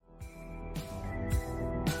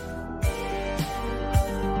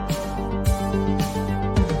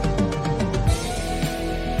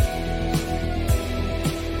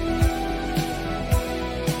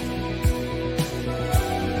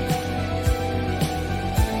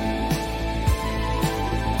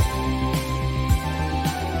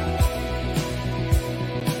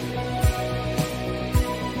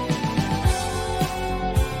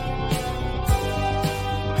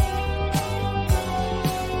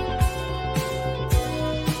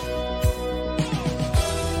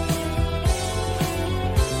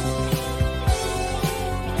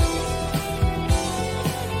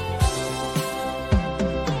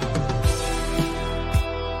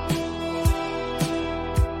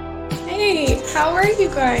How are you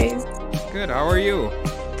guys? Good, how are you?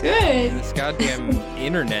 Good. This goddamn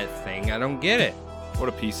internet thing, I don't get it. What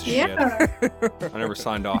a piece of Yeah. shit. I never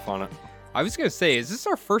signed off on it. I was gonna say, is this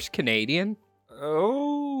our first Canadian?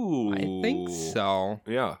 Oh. I think so.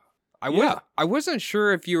 Yeah. I wasn't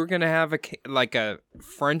sure if you were gonna have a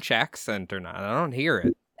French accent or not. I don't hear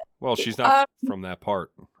it. Well, she's not from that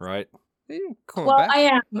part, right? Well, I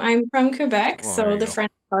am. I'm from Quebec, Oh, there so you the go.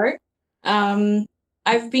 French part.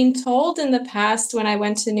 I've been told in the past when I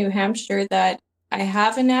went to New Hampshire that I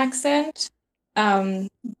have an accent,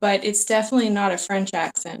 but it's definitely not a French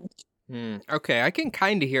accent. Okay, I can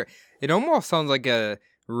kind of hear. It almost sounds like a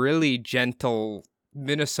really gentle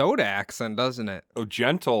Minnesota accent, doesn't it? Oh,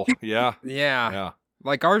 gentle. Yeah. Yeah. Yeah.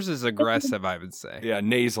 Like ours is aggressive, I would say. Yeah,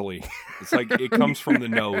 nasally. It's like it comes from the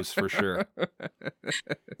nose for sure.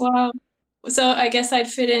 Well, so I guess I'd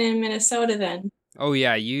fit in Minnesota then. Oh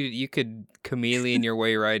yeah, you could chameleon your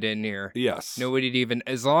way right in here. Yes. Nobody'd even,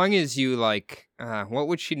 as long as you what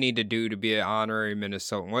would she need to do to be an honorary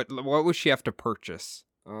Minnesotan? What would she have to purchase?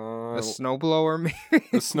 A snowblower, maybe?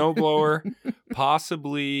 A snowblower,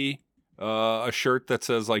 possibly a shirt that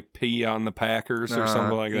says like P on the Packers or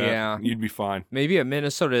something like that. Yeah. You'd be fine. Maybe a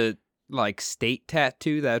Minnesota state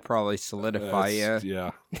tattoo. That'd probably solidify you.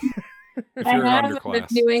 Yeah. If I you're have an a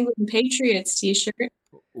underclass. New England Patriots t-shirt.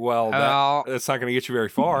 Well, that's not going to get you very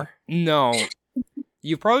far. No,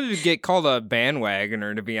 you probably would get called a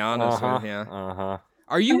bandwagoner, to be honest with you.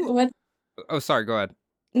 Are you? What? Oh, sorry. Go ahead.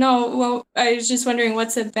 No, well, I was just wondering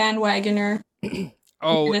what's a bandwagoner in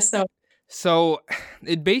Minnesota? So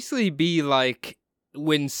it'd basically be like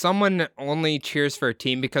when someone only cheers for a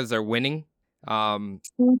team because they're winning.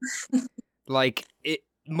 Most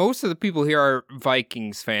of the people here are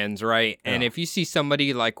Vikings fans, right? Yeah. And if you see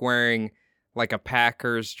somebody wearing a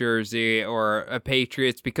Packers jersey or a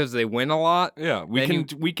Patriots because they win a lot, yeah, we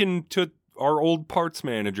can. Our old parts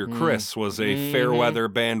manager Chris was a Fairweather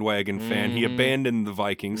bandwagon fan. He abandoned the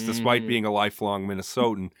Vikings despite being a lifelong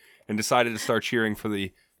Minnesotan and decided to start cheering for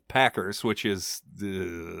the Packers, which is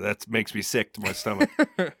that makes me sick to my stomach.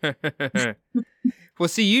 Well,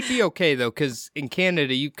 see, you'd be okay though, because in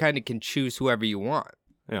Canada you kind of can choose whoever you want.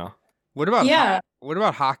 Yeah. What about what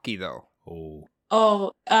about hockey though? You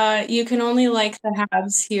can only like the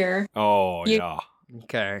Habs here. Yeah.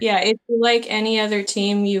 Okay. Yeah, if you like any other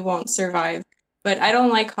team, you won't survive. But I don't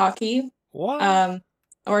like hockey. What?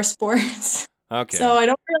 Or sports. Okay. So I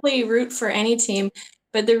don't really root for any team.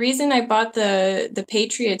 But the reason I bought the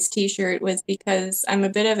Patriots t-shirt was because I'm a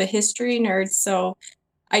bit of a history nerd. So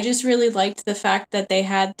I just really liked the fact that they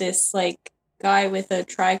had this guy with a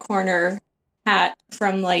tri-corner hat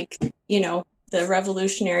from the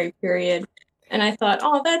Revolutionary period. And I thought,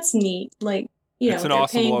 oh, that's neat. It's an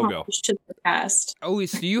awesome logo. To the past. Oh,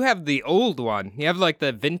 so you have the old one. You have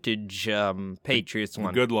the vintage Patriots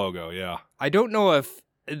one. Good logo, yeah. I don't know if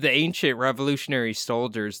the ancient Revolutionary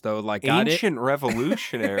soldiers though got ancient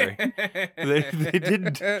Revolutionary. they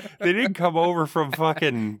didn't come over from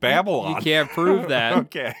fucking Babylon. You can't prove that.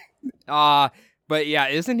 Okay. But yeah,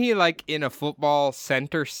 isn't he in a football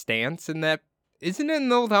center stance in that? Isn't it in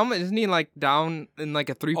the old helmet? Isn't he down in a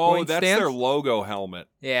 3-point stance? Oh, that's their logo helmet.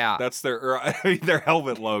 Yeah. That's their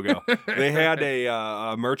helmet logo. They had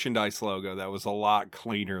a merchandise logo that was a lot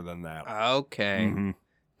cleaner than that. Okay. Mm-hmm.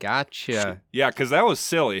 Gotcha. Yeah, because that was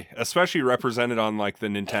silly, especially represented on the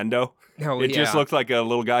Nintendo. Oh, it just looked like a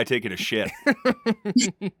little guy taking a shit.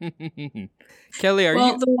 Kelly, are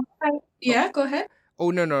you? Go ahead. Oh,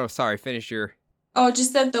 no. Sorry, finish your. Oh,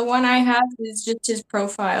 just that the one I have is just his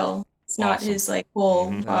profile. It's not his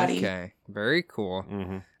whole body. Okay, very cool.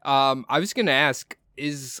 Mm-hmm. I was gonna ask,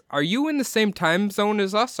 are you in the same time zone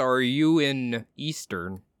as us, or are you in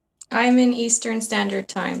Eastern? I'm in Eastern Standard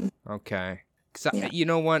Time. Okay, you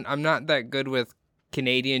know what? I'm not that good with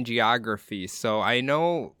Canadian geography, so I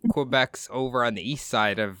know Quebec's over on the east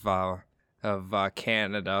side of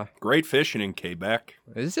Canada. Great fishing in Quebec.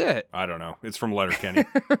 Is it? I don't know. It's from Letterkenny.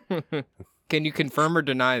 Can you confirm or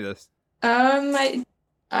deny this?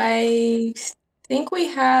 I think we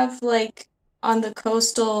have in the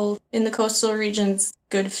coastal regions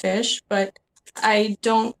good fish, but I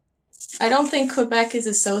don't think Quebec is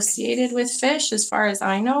associated with fish as far as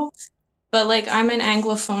I know. But I'm an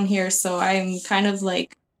Anglophone here, so I'm kind of not.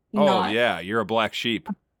 Oh yeah, you're a black sheep.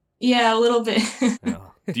 Yeah, a little bit. Yeah.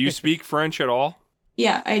 Do you speak French at all?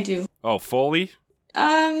 Yeah, I do. Oh, fully?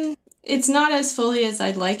 It's not as fully as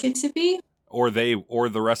I'd like it to be. Or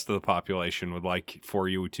the rest of the population would like for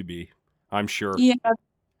you to be, I'm sure. Yeah,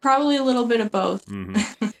 probably a little bit of both.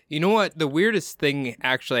 Mm-hmm. You know what? The weirdest thing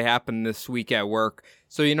actually happened this week at work.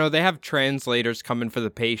 So, they have translators coming for the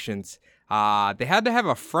patients. They had to have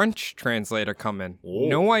a French translator come in. Oh.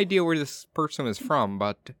 No idea where this person was from,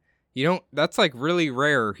 but that's like really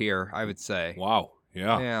rare here, I would say. Wow.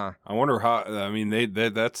 Yeah. Yeah. I wonder how. I mean,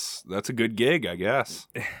 that's a good gig, I guess.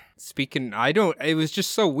 Speaking, it was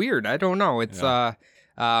just so weird. I don't know. It's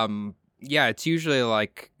it's usually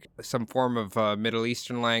like some form of Middle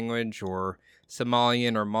Eastern language or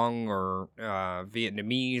Somalian or Hmong or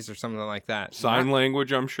Vietnamese or something like that. Sign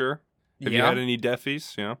language, I'm sure. Have you had any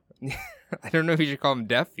deafies? Yeah. I don't know if you should call them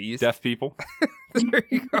deafies. Deaf people. There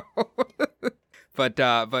you go. But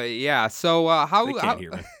yeah. So They can't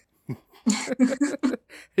hear me.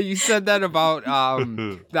 You said that about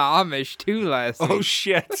the Amish too last week. Oh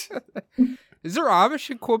shit! Is there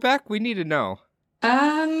Amish in Quebec? We need to know.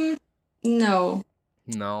 No.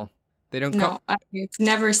 No, they don't. No, I've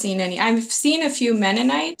never seen any. I've seen a few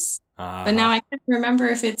Mennonites, but now I can't remember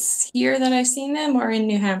if it's here that I've seen them or in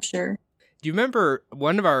New Hampshire. Do you remember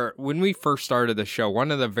when we first started the show?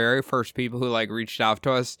 One of the very first people who like reached out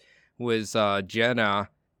to us was Jenna.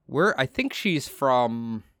 I think she's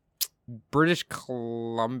from British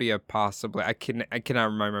Columbia, possibly. I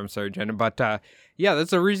cannot remember. I'm sorry, Jenna. But yeah,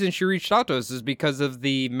 that's the reason she reached out to us, is because of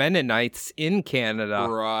the Mennonites in Canada.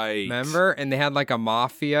 Right. Remember? And they had like a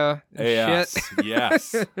mafia and shit.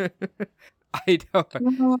 Yes. I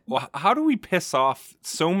don't. Well, how do we piss off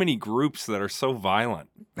so many groups that are so violent?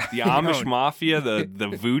 The Amish mafia,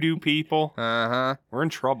 the voodoo people. Uh-huh. We're in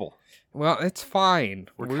trouble. Well, it's fine.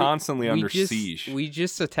 We're constantly under siege. We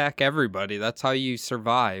just attack everybody. That's how you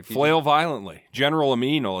survive. Flail violently. General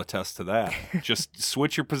Amin will attest to that. Just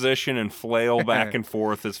switch your position and flail back and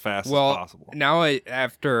forth as fast as possible. Now,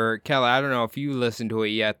 after Kelly, I don't know if you listened to it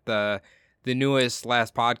yet, the newest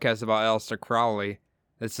last podcast about Aleister Crowley.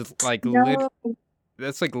 That's like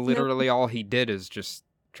that's like literally all he did is just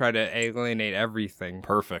try to alienate everything.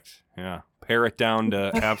 Perfect. Yeah. Pare it down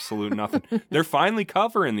to absolute nothing. They're finally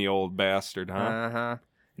covering the old bastard, huh? Uh-huh.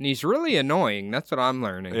 And he's really annoying. That's what I'm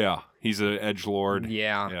learning. Yeah. He's an edgelord.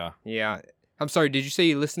 Yeah. I'm sorry, did you say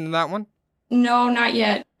you listened to that one? No, not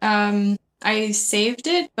yet. I saved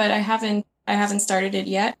it, but I haven't started it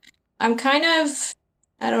yet. I'm kind of,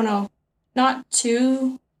 I don't know, not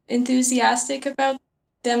too enthusiastic about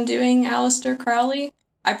them doing Aleister Crowley.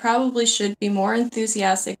 I probably should be more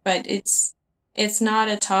enthusiastic, but it's not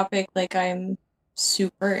a topic like I'm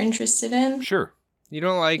super interested in. Sure. You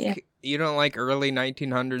don't like early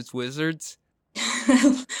 1900s wizards?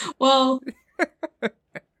 Well,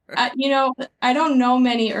 I don't know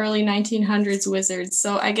many early 1900s wizards,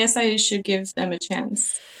 so I guess I should give them a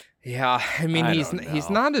chance. Yeah, I mean,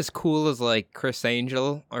 he's not as cool as like Chris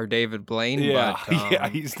Angel or David Blaine. Yeah, but, yeah,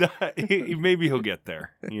 he's not. Maybe he'll get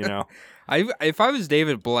there. You know, if I was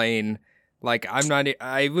David Blaine, like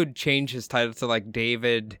I would change his title to like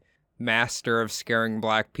David Master of Scaring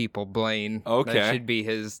Black People Blaine. Okay, that should be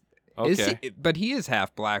his. Okay, but he is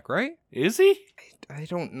half black, right? Is he? I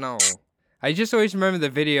don't know. I just always remember the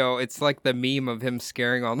video. It's like the meme of him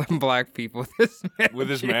scaring all them black people with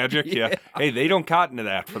his magic. Yeah. Hey, they don't cotton to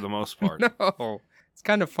that for the most part. No, it's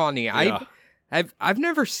kind of funny. Yeah. I've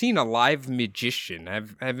never seen a live magician.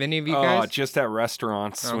 Have any of you guys? Just at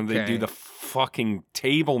restaurants when they do the fucking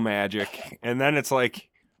table magic, and then it's like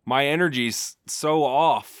my energy's so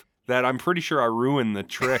off that I'm pretty sure I ruin the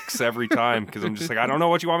tricks every time because I'm just like, I don't know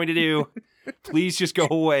what you want me to do. Please just go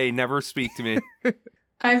away. Never speak to me.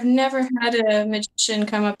 I've never had a magician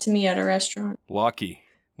come up to me at a restaurant. Lucky.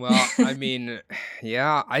 Well, I mean,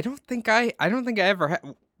 yeah, I don't think I ever had.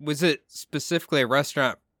 Was it specifically a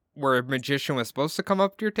restaurant where a magician was supposed to come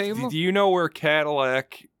up to your table? Do you know where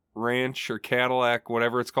Cadillac Ranch or Cadillac,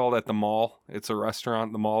 whatever it's called, at the mall? It's a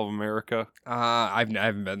restaurant, the Mall of America. I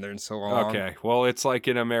haven't been there in so long. Okay, well, it's like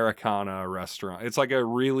an Americana restaurant. It's like a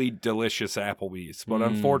really delicious Applebee's, but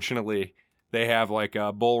unfortunately, they have like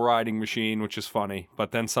a bull riding machine, which is funny,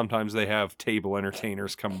 but then sometimes they have table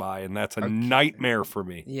entertainers come by, and that's a nightmare for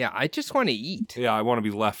me. Yeah, I just want to eat. Yeah, I want to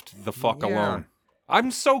be left the fuck alone.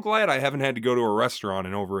 I'm so glad I haven't had to go to a restaurant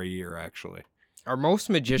in over a year, actually. Are most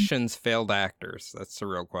magicians failed actors? That's the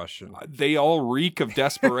real question. They all reek of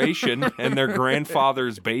desperation in their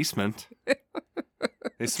grandfather's basement.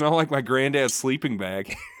 They smell like my granddad's sleeping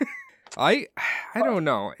bag. I don't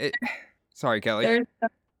know. Sorry, Kelly.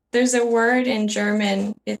 There's a word in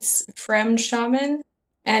German. It's Fremdschämen,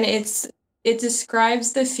 and it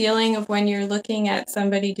describes the feeling of when you're looking at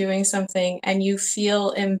somebody doing something and you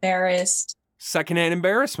feel embarrassed. Secondhand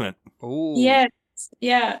embarrassment. Oh. Yes,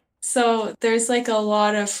 yeah. So there's like a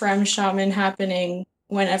lot of Fremdschämen happening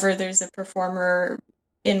whenever there's a performer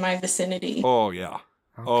in my vicinity. Oh yeah.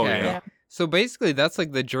 Okay. Oh yeah. So basically, that's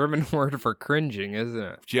like the German word for cringing, isn't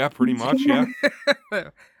it? Yeah, pretty much. Yeah.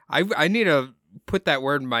 I need to put that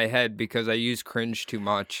word in my head because I use cringe too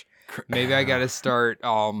much. Maybe I gotta start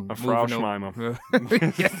a Frau Schmeimel.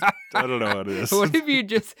 Yeah. I don't know what it is. What if you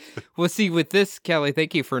just well see with this, Kelly,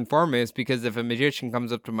 thank you for informing us, because if a magician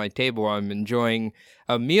comes up to my table while I'm enjoying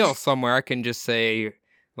a meal somewhere, I can just say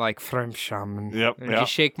like Fremdscham and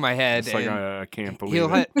just shake my head. It's like and I can't believe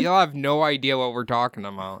it. He'll have no idea what we're talking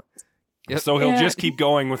about. Yep. So he'll just keep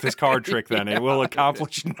going with his card trick then. It will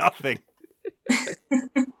accomplish nothing.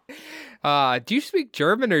 Do you speak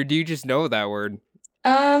German or do you just know that word?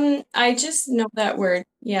 I just know that word.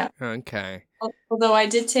 Yeah. Okay. Although I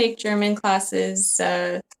did take German classes,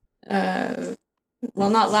 well,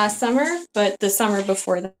 not last summer, but the summer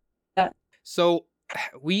before that. So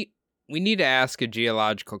we need to ask a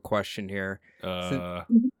geological question here.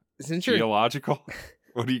 Since you're Geological?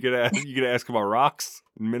 What are you gonna ask? You gonna ask about rocks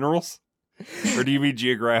and minerals? Or do you mean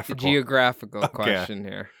geographical? Geographical question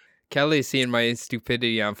here. Kelly's seeing my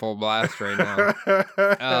stupidity on full blast right now.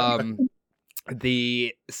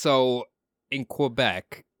 So in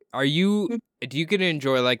Quebec, do you get to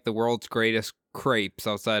enjoy like the world's greatest crepes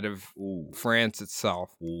outside of France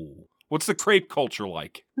itself? Ooh. What's the crepe culture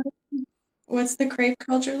like? What's the crepe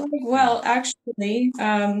culture like? Well, actually,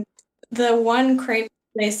 the one crepe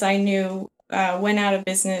place I knew went out of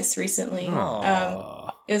business recently.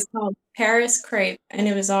 It was called Paris Crepe, and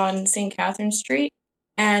it was on St. Catherine Street.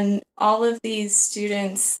 And all of these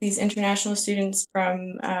students, these international students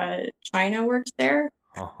from China worked there.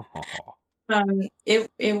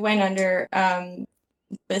 It went under.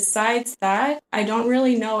 Besides that, I don't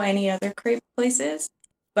really know any other crepe places,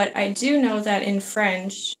 but I do know that in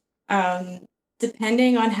French,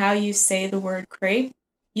 depending on how you say the word crepe,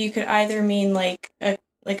 you could either mean like a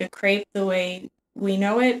crepe the way we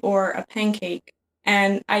know it, or a pancake.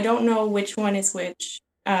 And I don't know which one is which,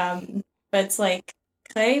 but it's like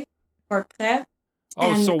crepe or crepe.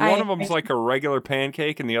 Oh, so one of them's like a regular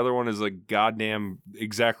pancake, and the other one is like goddamn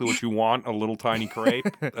exactly what you want, a little tiny crepe,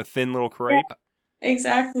 a thin little crepe. Yeah,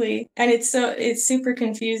 exactly. And it's super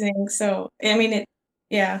confusing. So, I mean,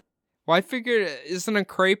 yeah. Well, I figured, isn't a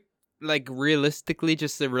crepe like realistically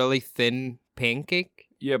just a really thin pancake?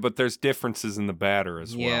 Yeah, but there's differences in the batter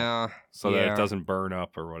as well. Yeah. So that it doesn't burn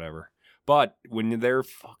up or whatever. But when they're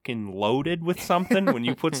fucking loaded with something, when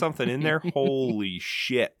you put something in there, holy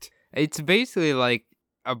shit. It's basically like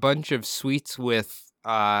a bunch of sweets with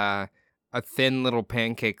a thin little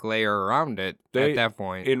pancake layer around it at that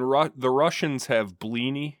point. The Russians have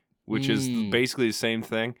blini, which is basically the same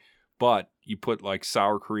thing, but you put like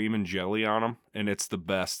sour cream and jelly on them, and it's the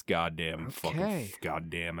best goddamn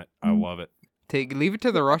goddamn it. I love it. Leave it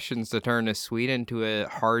to the Russians to turn a sweet into a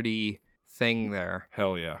hearty thing there.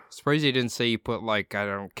 Hell yeah. Surprised you didn't say you put like, I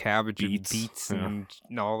don't know, cabbage and beets and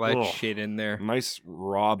all that shit in there. Nice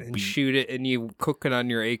raw and beet. Shoot it and you cook it on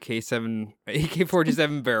your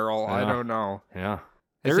AK-47 barrel. I don't know. Yeah.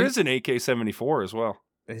 There is an AK-74 as well.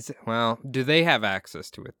 Is it? Well, do they have access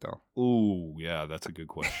to it though? Ooh, yeah, that's a good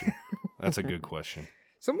question. That's a good question.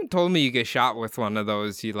 Someone told me you get shot with one of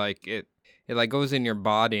those. You like it like goes in your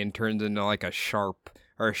body and turns into like a shark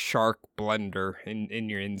blender in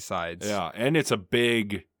your insides. Yeah, and it's a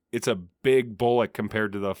big bullet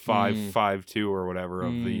compared to the 5.52 or whatever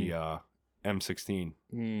of the M16.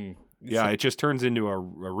 Yeah, it just turns into a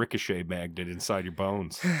ricochet magnet inside your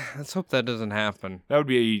bones. Let's hope that doesn't happen. That would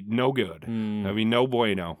be no good. That'd be no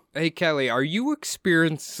bueno. Hey, Kelly, are you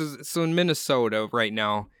experiencing... So in Minnesota right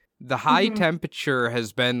now, the high temperature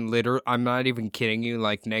has been I'm not even kidding you,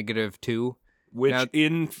 like -2. Which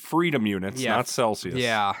in freedom units, not Celsius.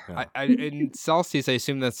 Yeah. In Celsius, I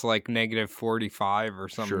assume that's like -45 or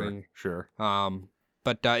something. Sure.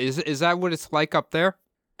 But is that what it's like up there?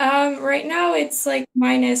 Right now it's like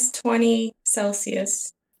 -20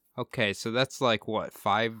 Celsius. Okay, so that's like what,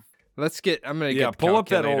 5? I'm gonna pull up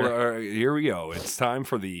that old. Here we go. It's time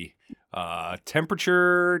for the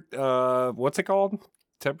temperature. What's it called?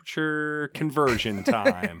 Temperature conversion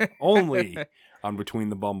time. Only on Between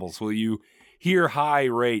the Bumbles will you hear high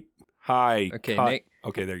rate. Okay,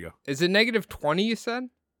 okay, there you go. Is it -20? You said.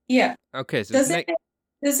 Yeah. Okay, so isn't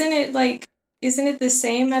it the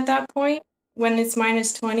same at that point? When it's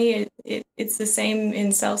 -20, it's the same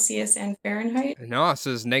in Celsius and Fahrenheit? No, it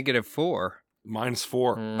says -4.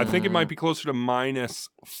 -4. I think it might be closer to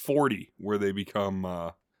 -40 where they become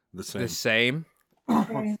the same. The same?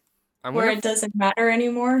 Okay. Where it doesn't matter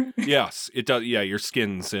anymore? Yes, it does. Yeah, your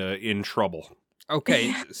skin's in trouble.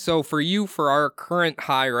 Okay, so for our current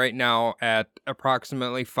high right now at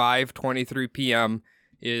approximately 5:23 p.m.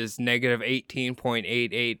 is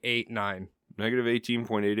 -18.8889.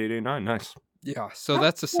 -18.8889. Nice. Yeah, so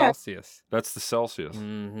that's a Celsius. That's the Celsius.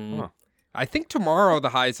 Mm-hmm. Huh. I think tomorrow the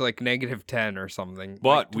high's like -10 or something. But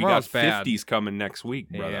like, we got tomorrow's bad. 50s coming next week,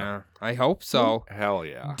 brother. Yeah, I hope so. Hell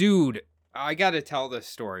yeah. Dude, I got to tell this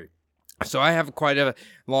story. So I have quite a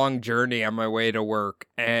long journey on my way to work,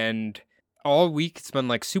 and all week it's been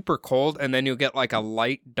like super cold, and then you'll get like a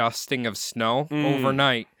light dusting of snow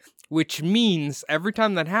overnight, which means every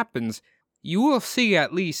time that happens, you will see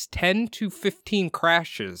at least 10 to 15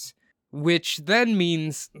 crashes, which then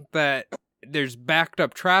means that there's backed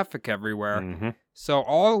up traffic everywhere. Mm-hmm. So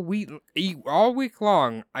all week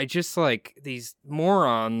long, I just like these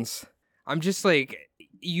morons. I'm just like,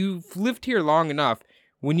 you've lived here long enough.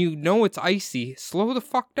 When you know it's icy, slow the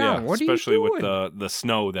fuck down. Yeah, what are you doing? especially with the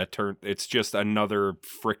snow that turned. It's just another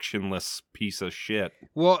frictionless piece of shit.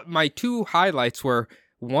 Well, my two highlights were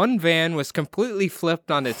one van was completely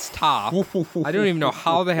flipped on its top. I don't even know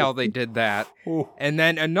how the hell they did that. And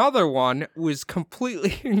then another one was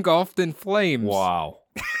completely engulfed in flames. Wow.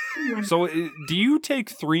 So do you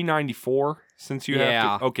take 394 since you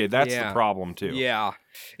have to? Okay, that's the problem too. Yeah.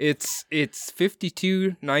 It's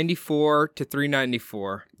 52.94 to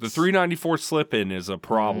 394. The 394 slip-in is a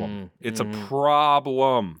problem. It's a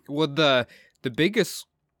problem. Well, the biggest,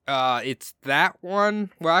 it's that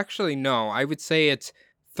one. Well, actually, no. I would say it's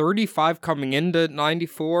 35 coming into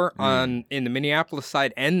 94 in the Minneapolis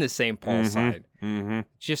side and the St. Paul side. Mm-hmm.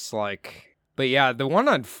 Just like, but yeah, the one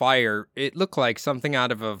on fire, it looked like something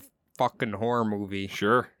out of a fucking horror movie.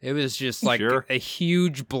 Sure. It was just like a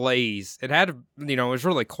huge blaze. It had, it was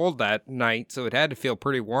really cold that night, so it had to feel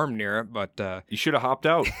pretty warm near it, but you should have hopped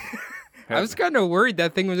out. I was kind of worried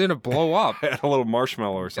that thing was going to blow up. Had a little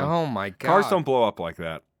marshmallow or something. Oh my God. Cars don't blow up like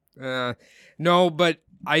that. No, but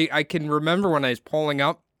I can remember when I was pulling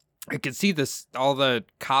up, I could see all the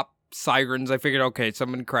cop sirens. I figured, okay,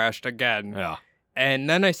 someone crashed again. Yeah. And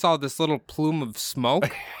then I saw this little plume of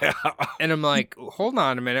smoke, and I'm like, hold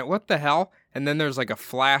on a minute, what the hell? And then there's like a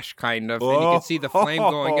flash, kind of, and you can see the flame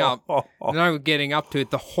going up. And then I was getting up to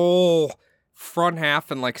it, the whole front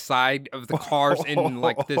half and like side of the cars in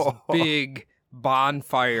like this big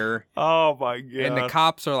bonfire. Oh my God. And the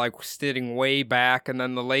cops are like sitting way back, and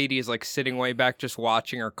then the lady is like sitting way back just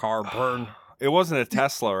watching her car burn. It wasn't a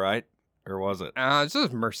Tesla, right? Or was it? This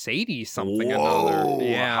is Mercedes something Whoa, another.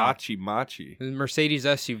 Yeah. Hachi Machi. Mercedes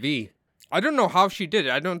SUV. I don't know how she did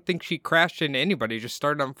it. I don't think she crashed into anybody. Just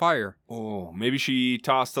started on fire. Oh, maybe she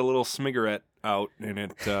tossed a little cigarette out and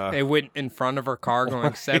it... It went in front of her car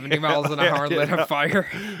going 70 miles an hour, lit on fire.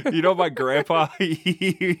 You know, my grandpa,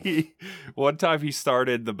 one time he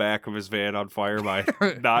started the back of his van on fire by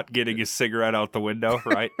not getting his cigarette out the window,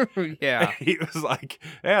 right? Yeah. He was like,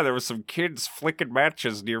 yeah, there was some kids flicking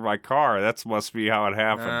matches near my car. That must be how it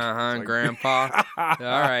happened. Like, Grandpa. All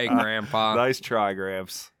right, Grandpa. Nice try,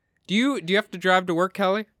 Gramps. Do you have to drive to work,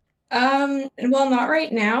 Kelly? Well, not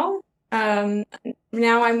right now.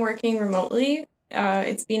 Now I'm working remotely.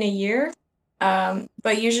 It's been a year.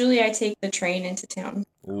 But usually I take the train into town.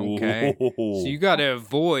 Okay. So you got to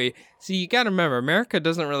avoid. See, you got to remember, America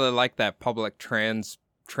doesn't really like that public transit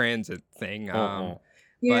thing.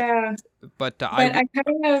 Yeah. But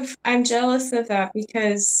I'm jealous of that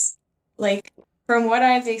because, like, from what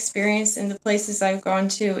I've experienced in the places I've gone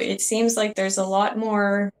to, it seems like there's a lot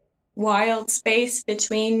more wild space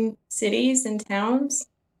between cities and towns.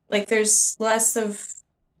 Like there's less of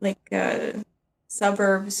like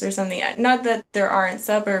suburbs or something. Not that there aren't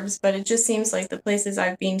suburbs, but it just seems like the places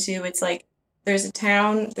I've been to, it's like there's a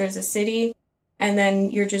town, there's a city, and then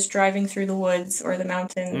you're just driving through the woods or the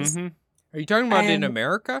mountains. Mm-hmm. Are you talking about in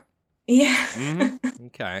America? Yeah. Mm-hmm.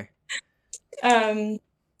 Okay.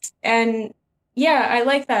 And yeah, I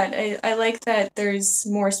like that. I like that there's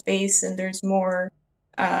more space and there's more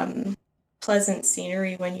pleasant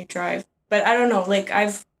scenery when you drive. But I don't know, like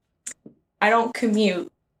I don't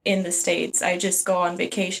commute in the States. I just go on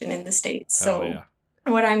vacation in the States. So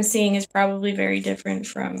what I'm seeing is probably very different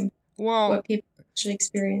from what people actually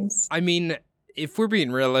experience. I mean, if we're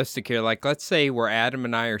being realistic here, like let's say where Adam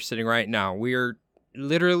and I are sitting right now, we're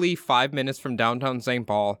literally 5 minutes from downtown St.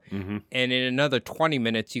 Paul, and in another 20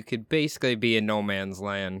 minutes, you could basically be in no man's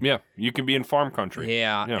land. Yeah, you can be in farm country.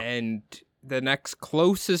 Yeah, and the next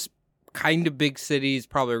closest kind of big city is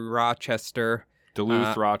probably Rochester.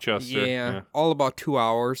 Duluth, Rochester. Yeah, all about 2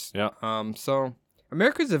 hours. Yeah. So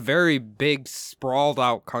America's a very big, sprawled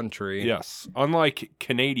out country. Yes. Unlike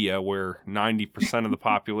Canada, where 90% of the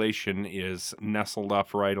population is nestled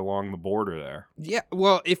up right along the border there. Yeah,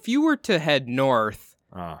 well, if you were to head north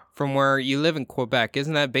from where you live in Quebec,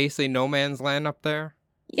 isn't that basically no man's land up there?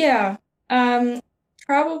 Yeah.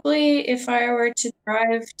 Probably if I were to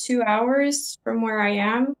drive 2 hours from where I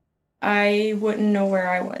am, I wouldn't know where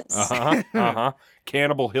I was.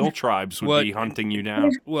 cannibal hill tribes would be hunting you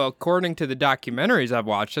down. Well, according to the documentaries I've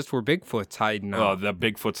watched, that's where Bigfoot's hiding out. Oh, the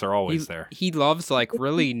Bigfoots are always there. He loves, like,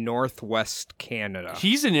 really northwest Canada.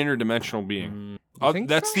 He's an interdimensional being.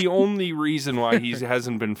 That's so? the only reason why he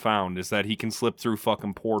hasn't been found, is that he can slip through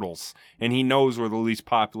fucking portals. And he knows where the least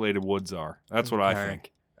populated woods are. That's what I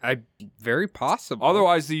think. Very possible.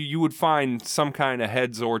 Otherwise, you would find some kind of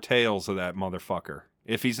heads or tails of that motherfucker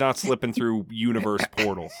if he's not slipping through universe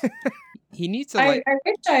portals. He needs to. I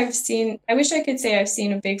wish I could say I've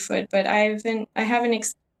seen a Bigfoot, but I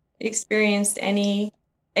haven't experienced anything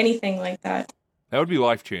like that. That would be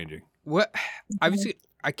life changing. What?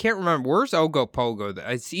 I can't remember. Where's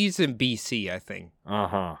Ogopogo? He's in BC, I think.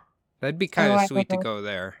 That'd be kind of sweet to go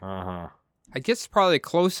there. I guess probably the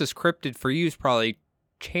closest cryptid for you is probably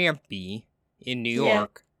Champy in New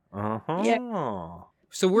York. Yeah.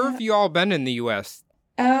 So where have you all been in the U.S.?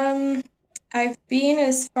 I've been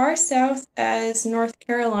as far south as North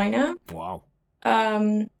Carolina. Wow.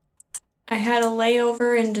 I had a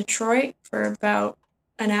layover in Detroit for about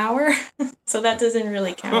an hour, so that doesn't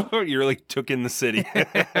really count. You really took in the city.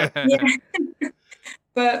 Yeah.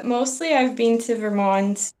 But mostly I've been to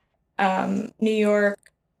Vermont, New York,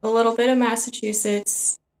 a little bit of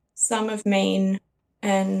Massachusetts, some of Maine,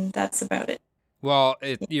 and that's about it. Well,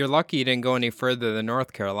 you're lucky you didn't go any further than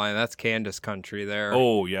North Carolina. That's Candace country there.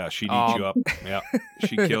 Oh, yeah, she'd eat you up. Yeah,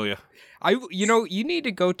 she'd kill you. You need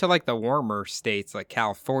to go to, like, the warmer states, like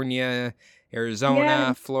California,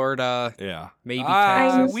 Arizona, Florida. Yeah. Maybe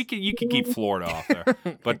Texas. You could keep Florida off there,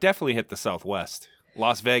 but definitely hit the Southwest.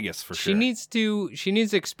 Las Vegas for sure. She needs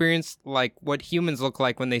to experience, like, what humans look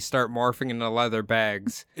like when they start morphing into leather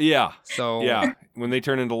bags. Yeah. So yeah, when they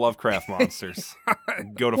turn into Lovecraft monsters.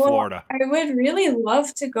 Go to Florida. I would really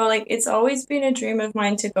love to go. Like, it's always been a dream of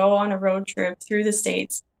mine to go on a road trip through the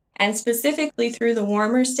states, and specifically through the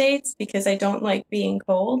warmer states, because I don't like being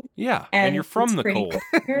cold. Yeah, and you're from the cold.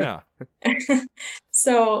 Yeah.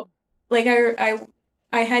 So, like, I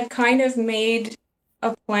had kind of made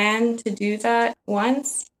a plan to do that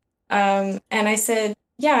once. And I said,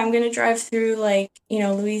 yeah, I'm going to drive through, like,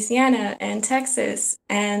 Louisiana and Texas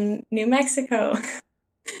and New Mexico.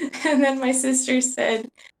 And then my sister said,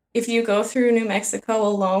 if you go through New Mexico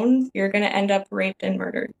alone, you're going to end up raped and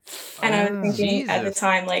murdered. And I was thinking at the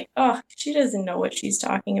time, like, oh, she doesn't know what she's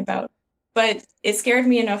talking about. But it scared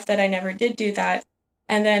me enough that I never did do that.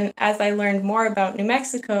 And then as I learned more about New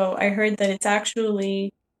Mexico, I heard that it's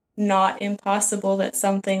actually not impossible that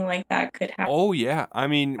something like that could happen. Oh, yeah. I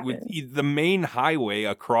mean, with the main highway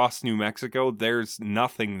across New Mexico, there's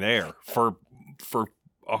nothing there for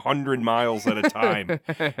 100 miles at a time.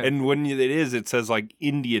 And when it says, like,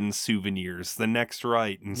 Indian souvenirs, the next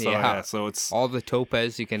right. And so, so it's all the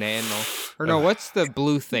topaz you can handle. Or no, what's the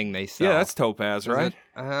blue thing they sell? Yeah, that's topaz, right?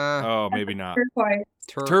 Oh, maybe not.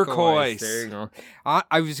 Turquoise. There you go.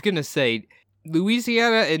 I was going to say,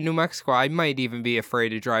 Louisiana and New Mexico, I might even be afraid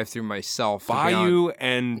to drive through myself. Bayou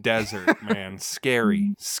and desert, man.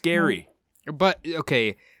 Scary. But,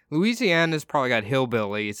 okay, Louisiana's probably got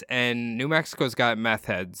hillbillies, and New Mexico's got meth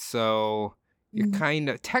heads, so you're kind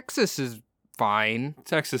of... Texas is fine.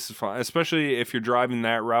 Texas is fine, especially if you're driving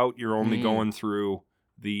that route, you're only going through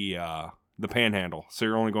the Panhandle, so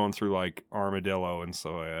you're only going through, like, Armadillo and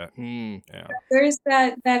so like that. Yeah. There's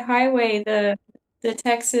that highway, the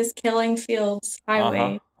Texas Killing Fields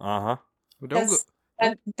Highway. That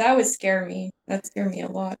would scare me. That scared me a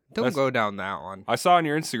lot. Don't go down that one. I saw on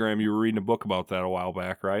your Instagram you were reading a book about that a while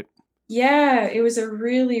back, right? Yeah, it was a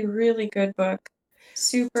really, really good book.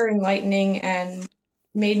 Super enlightening and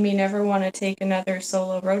made me never want to take another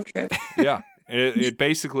solo road trip. Yeah. It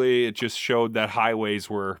basically just showed that highways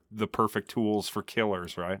were the perfect tools for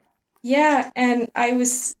killers, right? Yeah, and I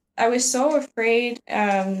was so afraid,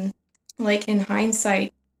 like, in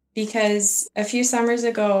hindsight, because a few summers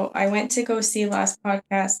ago, I went to go see Last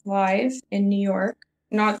Podcast live in New York,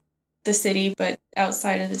 not the city, but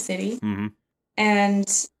outside of the city. Mm-hmm.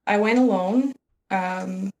 And I went alone,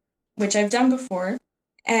 which I've done before.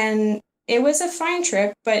 And it was a fine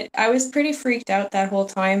trip, but I was pretty freaked out that whole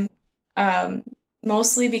time.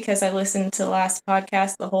 Mostly because I listened to the Last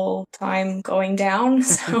Podcast the whole time going down,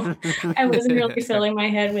 so I wasn't really filling my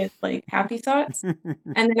head with, like, happy thoughts. And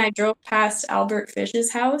then I drove past Albert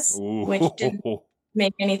Fish's house, which didn't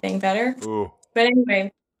make anything better. Ooh. But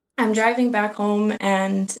anyway, I'm driving back home,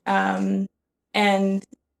 and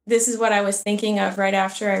this is what I was thinking of right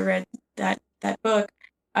after I read that book.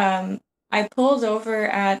 I pulled over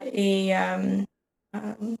at a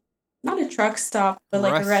not a truck stop, but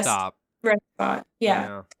like a rest spot.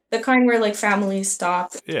 Yeah. The kind where, like, families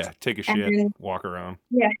stop. Yeah, take a shit, walk around.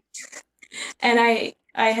 Yeah. And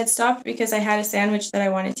I had stopped because I had a sandwich that I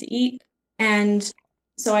wanted to eat. And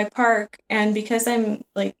so I park, and because I'm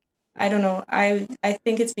like, I don't know, I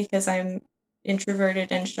think it's because I'm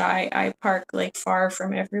introverted and shy, I park like far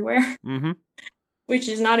from everywhere, Mm-hmm. which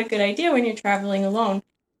is not a good idea when you're traveling alone.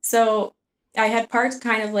 So I had parked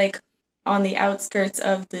kind of like on the outskirts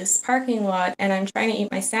of this parking lot, and I'm trying to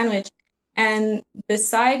eat my sandwich. And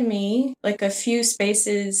beside me, like a few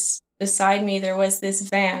spaces beside me, there was this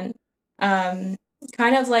van, um,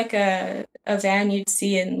 kind of like a van you'd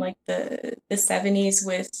see in like the 70s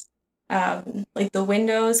with like the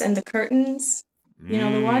windows and the curtains. You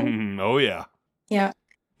know the one? Oh, yeah. Yeah.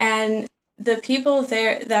 And the people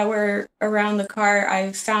there that were around the car,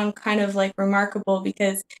 I found kind of like remarkable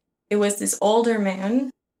because it was this older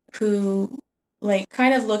man who like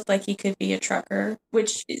kind of looked like he could be a trucker,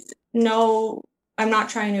 which is no, I'm not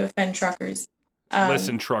trying to offend truckers.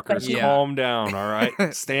 Listen, But truckers, he, Yeah. calm down, all right?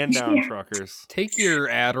 Stand down, yeah, truckers. Take your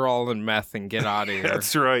Adderall and meth and get out of here.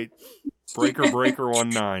 That's right. Breaker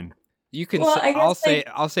 19. You can. well, I I'll guess like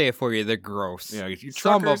I'll say it for you. They're gross. Yeah, you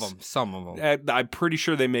Some of truckers, them. Some of them. I'm pretty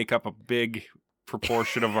sure they make up a big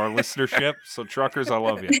proportion of our listenership. So, truckers, I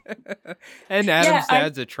love you. And Adam's yeah, I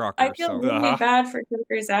dad's a trucker, I feel so really Uh-huh. bad for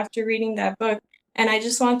truckers after reading that book, and I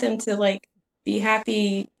just want them to like be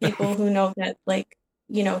happy people who know that like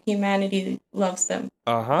humanity loves them.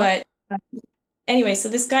 Uh-huh. But anyway, so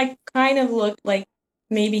this guy kind of looked like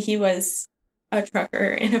maybe he was a trucker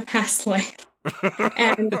in a past life,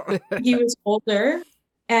 and he was older,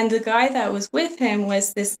 and the guy that was with him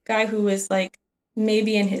was this guy who was like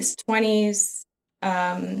maybe in his 20s.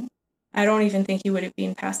 I don't even think he would have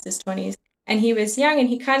been past his 20s, and he was young, and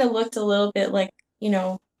he kind of looked a little bit like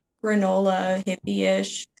granola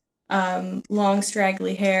hippie-ish, long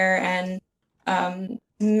straggly hair, and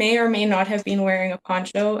may or may not have been wearing a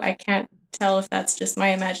poncho. I can't tell if that's just my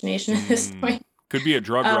imagination at this point. Could be a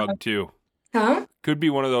drug Uh, rug, too. huh? Could be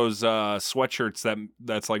one of those sweatshirts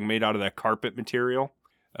that's like made out of that carpet material.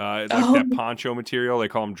 Like Oh, that poncho material. They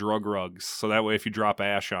call them drug rugs. So that way if you drop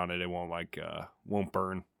ash on it, it won't won't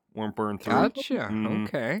burn through. Gotcha. Mhm.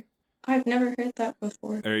 Okay. I've never heard that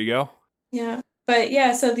before. There you go. Yeah. But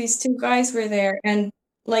yeah, so these two guys were there, and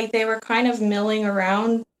like they were kind of milling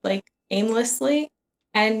around like aimlessly,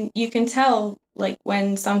 and you can tell like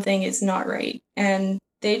when something is not right. And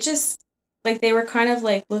they just like they were kind of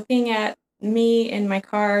like looking at me in my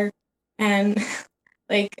car, and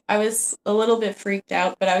like I was a little bit freaked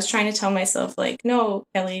out, but I was trying to tell myself like, no,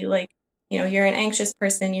 Kelly, like, you're an anxious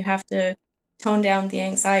person, you have to tone down the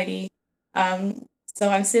anxiety. So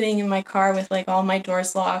I'm sitting in my car with like all my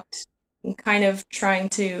doors locked, kind of trying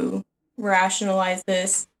to rationalize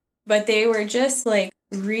this, but they were just like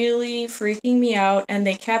really freaking me out, and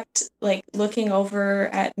they kept like looking over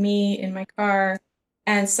at me in my car.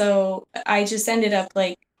 And so I just ended up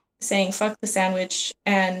like saying fuck the sandwich,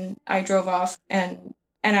 and I drove off, and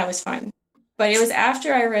I was fine. But it was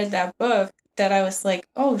after I read that book that I was like,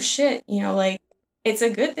 oh shit, like it's a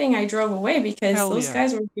good thing I drove away because Hell those yeah.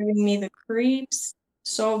 guys were giving me the creeps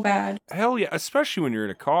so bad. Hell yeah, especially when you're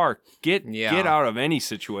in a car. Get Yeah. out of any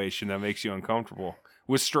situation that makes you uncomfortable.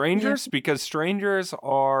 With strangers, because strangers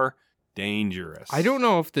are dangerous. I don't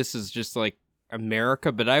know if this is just like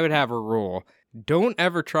America, but I would have a rule. Don't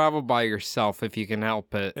ever travel by yourself if you can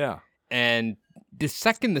help it. Yeah. And the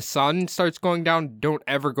second the sun starts going down, don't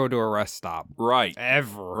ever go to a rest stop. Right.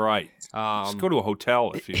 Ever. Right. Just go to a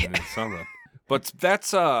hotel if you need something. But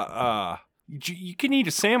that's you can eat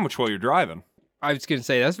a sandwich while you're driving. I was gonna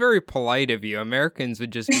say that's very polite of you. Americans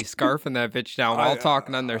would just be scarfing that bitch down while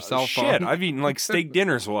talking on their cell phone. Shit, I've eaten like steak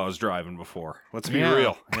dinners while I was driving before. Let's be Yeah.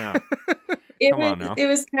 real. Yeah. It Come was on now. it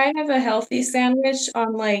was kind of a healthy sandwich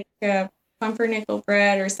on like pumpernickel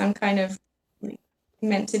bread or some kind of like,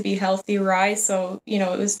 meant to be healthy rye. So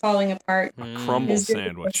it was falling apart. A It crumble was difficult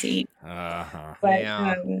sandwich. to eat, Uh-huh. but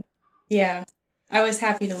Yeah. yeah, I was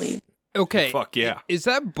happy to leave. Okay. Fuck yeah. Is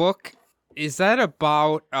that book? Is that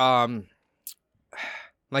about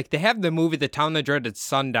like they have the movie The Town That Dreaded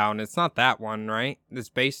Sundown? It's not that one, right? It's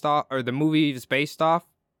based off, or the movie is based off.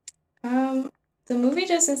 The movie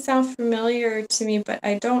doesn't sound familiar to me, but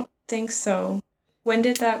I don't think so. When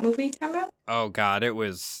did that movie come out? Oh God, it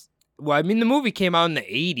was. Well, I mean, the movie came out in the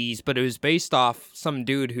 '80s, but it was based off some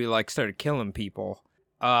dude who like started killing people.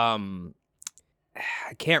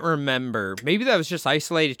 I can't remember. Maybe that was just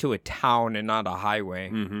isolated to a town and not a highway.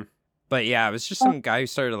 Mm-hmm. But yeah, it was just some guy who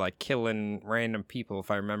started like killing random people,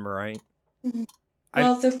 if I remember right.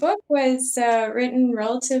 Well, the book was written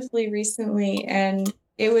relatively recently, and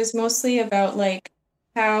it was mostly about like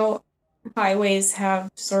how highways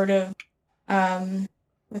have sort of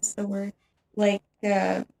what's the word? Like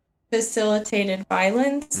facilitated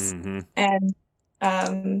violence Mm-hmm.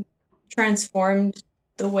 and transformed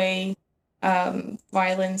the way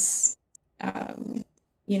violence,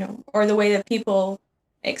 or the way that people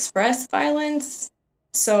express violence.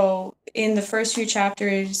 So in the first few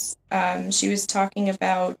chapters, she was talking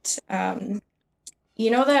about, that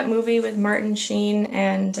movie with Martin Sheen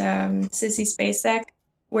and Sissy Spacek,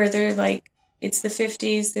 where they're like, it's the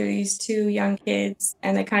 50s, they're these two young kids,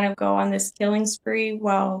 and they kind of go on this killing spree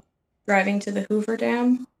while driving to the Hoover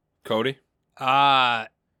Dam. Cody? I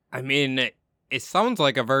mean, it sounds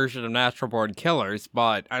like a version of Natural Born Killers,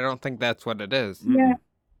 but I don't think that's what it is. Yeah.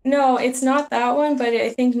 No, it's not that one, but I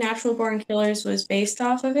think Natural Born Killers was based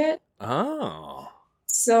off of it. Oh.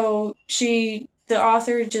 So the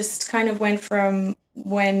author just kind of went from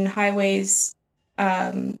when highways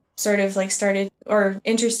sort of like started, or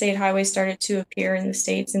interstate highways started to appear in the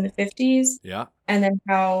States in the 50s. Yeah. And then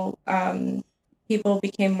how people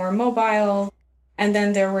became more mobile. And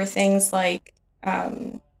then there were things like,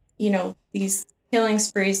 these killing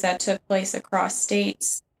sprees that took place across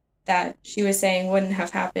states that she was saying wouldn't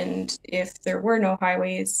have happened if there were no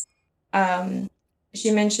highways.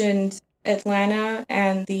 She mentioned Atlanta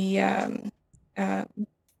and the,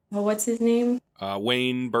 what's his name?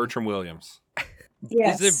 Wayne Bertram Williams.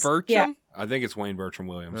 Yes. Is it Bertram? Yeah. I think it's Wayne Bertram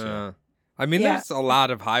Williams. Yeah. I mean, Yeah. there's a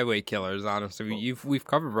lot of highway killers, honestly. We've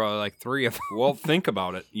covered probably like 3 of them. Well, think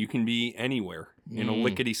about it. You can be anywhere in a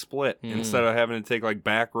lickety split instead of having to take like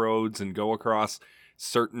back roads and go across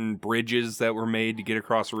certain bridges that were made to get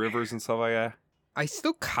across rivers and stuff like that. I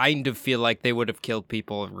still kind of feel like they would have killed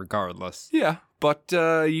people regardless. Yeah, but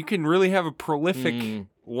you can really have a prolific,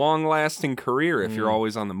 long-lasting career if you're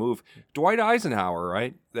always on the move. Dwight Eisenhower,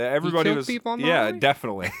 right? Everybody killed was people on the yeah, highway?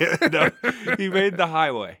 definitely. No, he made the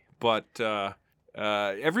highway, but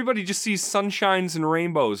everybody just sees sunshines and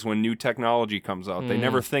rainbows when new technology comes out. They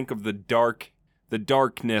never think of the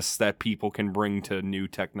darkness that people can bring to new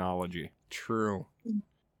technology. True.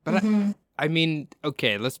 But I mean,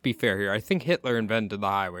 okay, let's be fair here. I think Hitler invented the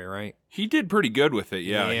highway, right? He did pretty good with it,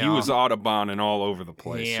 yeah. He was Autobahn and all over the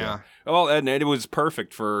place. Yeah. Well, and it was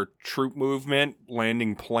perfect for troop movement,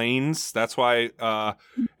 landing planes. That's why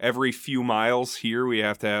every few miles here we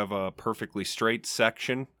have to have a perfectly straight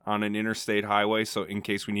section on an interstate highway, so in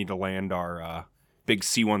case we need to land our big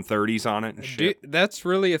C-130s on it and shit. That's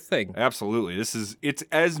really a thing. Absolutely. It's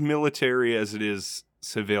as military as it is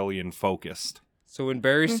civilian focused. So when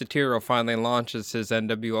Barry Soetoro finally launches his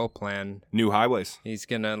NWO plan, New highways. he's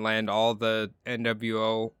going to land all the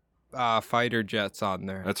NWO fighter jets on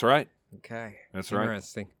there. That's right. Okay. That's right.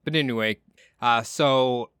 Interesting. But anyway,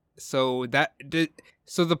 so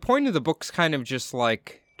the point of the book's kind of just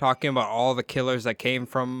like talking about all the killers that came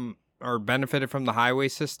from or benefited from the highway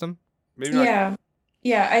system. Maybe not.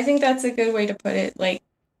 Yeah, I think that's a good way to put it. Like,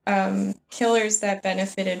 killers that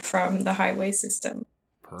benefited from the highway system.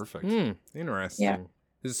 Perfect. Interesting.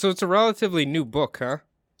 Yeah. So it's a relatively new book, huh?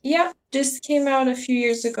 Yeah, just came out a few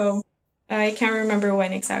years ago. I can't remember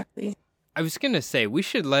when exactly. I was going to say, we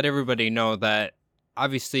should let everybody know that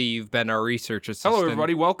obviously you've been our research assistant. Hello,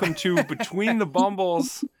 everybody. Welcome to Between the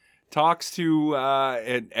Bumbles. Talks to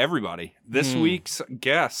everybody. This week's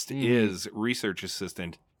guest is research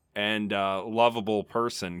assistant and lovable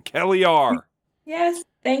person, Kelly R. Yes,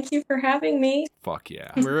 thank you for having me. Fuck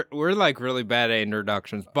yeah. We're like really bad at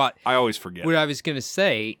introductions, but I always forget. what I was going to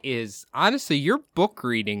say is, honestly, your book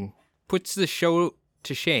reading puts the show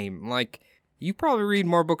to shame. Like, you probably read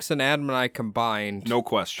more books than Adam and I combined. No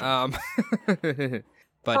question. But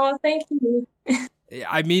Oh, thank you.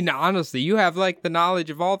 I mean, honestly, you have like the knowledge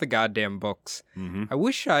of all the goddamn books. Mm-hmm. I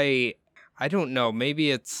wish I don't know, maybe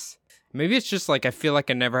it's just like I feel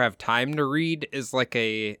like I never have time to read is like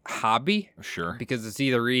a hobby. Sure. Because it's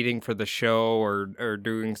either reading for the show or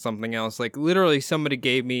doing something else. Like literally somebody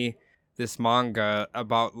gave me this manga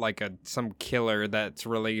about like some killer that's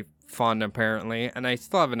really fun apparently, and I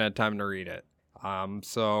still haven't had time to read it.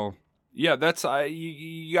 So Yeah, that's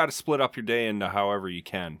you got to split up your day into however you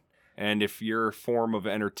can. And if your form of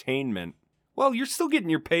entertainment, well, you're still getting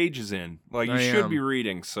your pages in. Like you should be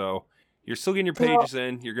reading, so you're still getting your pages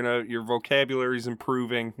in. Your vocabulary's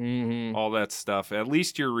improving, all that stuff. At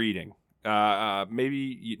least you're reading.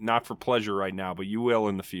 Maybe not for pleasure right now, but you will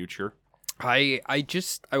in the future. I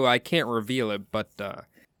can't reveal it, but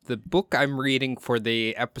the book I'm reading for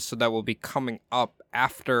the episode that will be coming up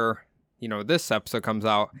after this episode comes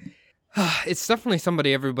out, it's definitely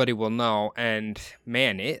somebody everybody will know, and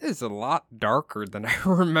man, it is a lot darker than I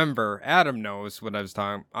remember. Adam knows what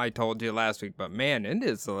I told you last week, but man, it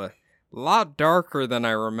is a lot darker than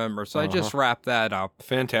I remember. So I just wrapped that up.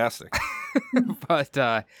 Fantastic.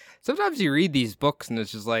 But sometimes you read these books and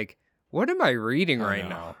it's just like, what am I reading I right know,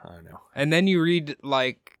 now? I know. And then you read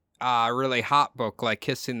like a really hot book, like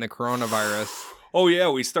Kissing the Coronavirus. Oh yeah,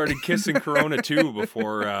 we started kissing Corona too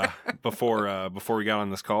before we got on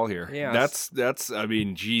this call here. Yeah. That's. I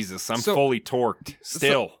mean, Jesus, I'm So- fully torqued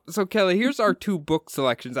still. So Kelly, here's our 2 book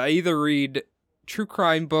selections. I either read true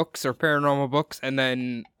crime books or paranormal books, and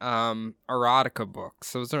then erotica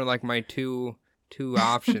books. Those are like my two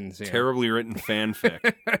options here. Terribly written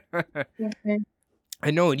fanfic. Okay.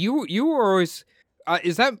 I know. And you were always.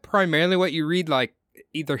 Is that primarily what you read, like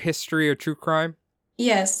either history or true crime?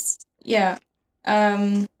 Yes. Yeah.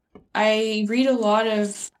 I read a lot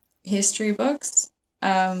of history books.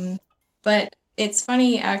 But it's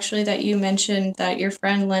funny actually that you mentioned that your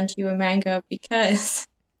friend lent you a manga because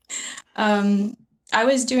I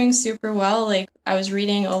was doing super well. Like I was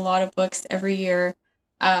reading a lot of books every year.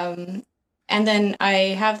 And then I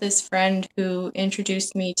have this friend who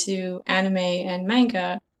introduced me to anime and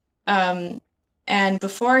manga. And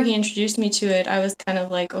before he introduced me to it, I was kind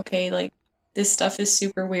of like, okay, like this stuff is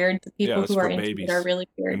super weird. The people it's who are for into babies it are really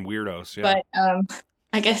weird. and weirdos. Yeah. But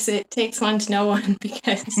I guess it takes one to know one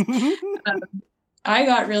because I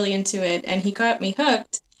got really into it and he got me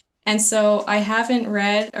hooked. And so I haven't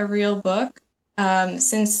read a real book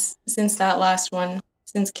since that last one,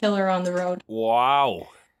 since Killer on the Road. Wow.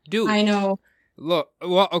 Dude, I know. look.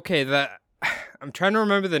 Well, okay. I'm trying to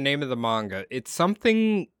remember the name of the manga. It's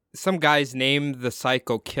something. Some guy's named the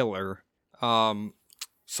Psycho Killer.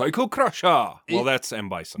 Psycho Crusher. Well, that's M.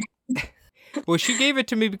 Bison. Well, she gave it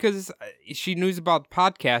to me because she knew about the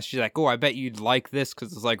podcast. She's like, "Oh, I bet you'd like this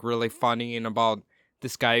because it's like really funny and about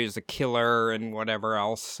this guy who's a killer and whatever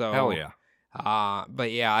else." So Hell yeah.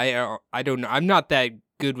 But yeah, I don't know. I'm not that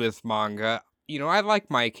good with manga. You know, I like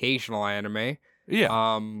my occasional anime.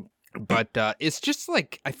 Yeah. But it's just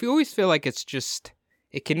like always feel like it's just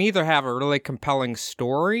it can either have a really compelling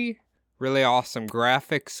story, really awesome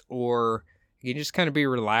graphics, or it can just kind of be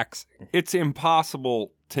relaxing. It's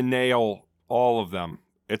impossible to nail all of them,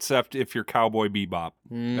 except if you're Cowboy Bebop.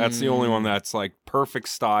 That's the only one that's like perfect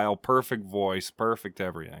style, perfect voice, perfect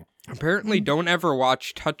everything. Apparently, don't ever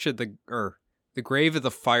watch The Grave of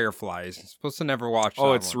the Fireflies. You're supposed to never watch that.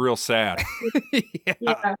 Oh, it's real sad.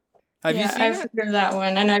 Yeah. Have you seen I've it? heard of that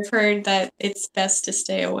one, and I've heard that it's best to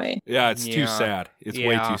stay away. Yeah, it's too Yeah. sad. It's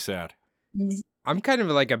way Yeah. too sad. I'm kind of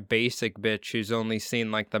like a basic bitch who's only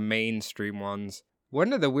seen like the mainstream ones.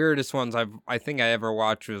 One of the weirdest ones I think I ever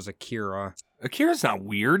watched was Akira. Akira's not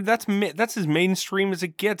weird. That's as mainstream as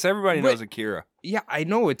it gets. Everybody But- knows Akira. Yeah, I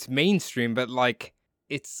know it's mainstream, but like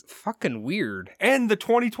it's fucking weird. And the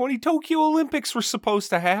 2020 Tokyo Olympics were supposed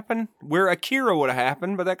to happen, where Akira would have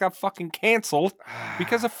happened, but that got fucking canceled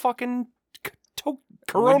because of fucking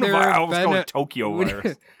coronavirus. I was going Tokyo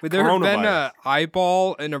virus. Would there have been Coronavirus. a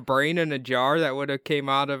eyeball and a brain in a jar that would have came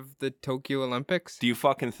out of the Tokyo Olympics? Do you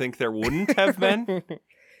fucking think there wouldn't have been?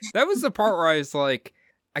 That was the part where I was like,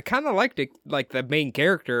 I kind of liked it, like the main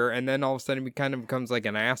character, and then all of a sudden he kind of becomes like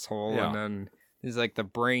an asshole, Yeah. and then he's like the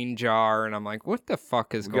brain jar, and I'm like, what the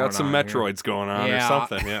fuck is We going on? got some Metroids going on Yeah. or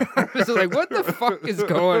something, yeah. I was like, what the fuck is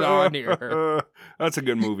going on here? That's a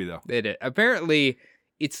good movie, though. Apparently,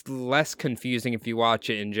 it's less confusing if you watch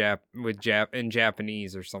it in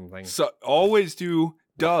Japanese or something. So always do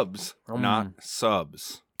dubs, not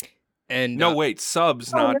subs. And No, wait,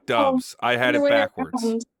 subs, Oh, not no. dubs. I had it Other way backwards.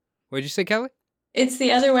 around. what'd you say, Kelly? It's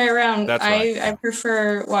the other way around. That's right. I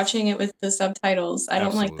prefer watching it with the subtitles. I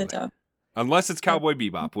don't like the Absolutely. dub. Unless it's Cowboy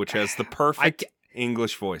Bebop, which has the perfect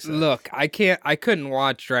English voice. Look, I couldn't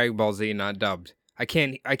watch Dragon Ball Z not dubbed. I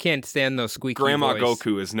can't stand those squeaky Grandma voice.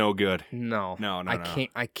 Goku is no good. No, No. I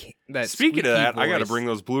can't. That Speaking of squeaky that, I got to voice. bring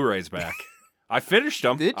those Blu-rays back. I finished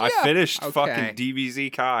them. Did I ya? finished Okay. fucking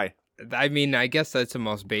DBZ Kai. I mean, I guess that's the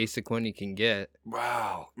most basic one you can get.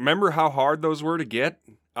 Wow. Remember how hard those were to get?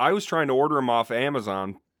 I was trying to order them off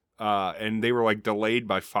Amazon, and they were like delayed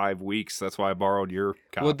by 5 weeks. That's why I borrowed your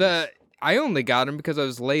copies. Well, I only got them because I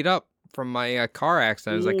was laid up from my car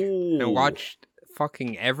accident. I was like, I Ooh. watched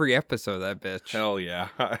fucking every episode of that bitch. Hell yeah.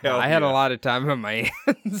 I had a lot of time on my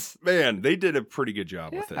hands. Man, they did a pretty good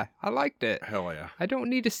job with Yeah, it. I liked it. Hell yeah. I don't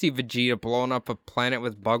need to see Vegeta blowing up a planet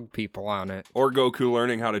with bug people on it. Or Goku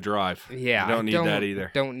learning how to drive. Yeah, I don't need that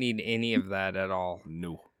either. Don't need any of that at all.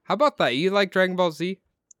 No. How about that? You like Dragon Ball Z?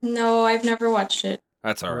 No, I've never watched it.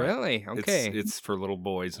 That's all right. Really? Okay. It's for little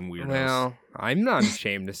boys and weirdos. Well, I'm not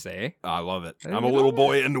ashamed to say. I love it. I I'm a love little it.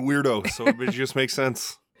 boy and a weirdo, so it just makes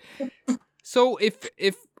sense. So if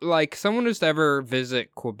like someone was to ever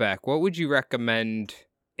visit Quebec, what would you recommend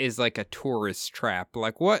is like a tourist trap?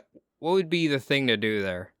 Like what would be the thing to do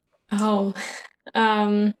there? Oh,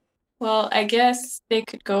 Well, I guess they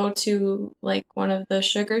could go to like one of the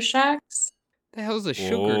sugar shacks. The hell's a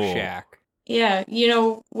sugar Oh. shack? Yeah, you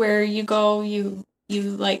know where you go, you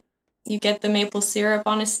get the maple syrup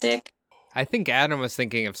on a stick. I think Adam was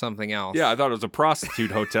thinking of something else. Yeah, I thought it was a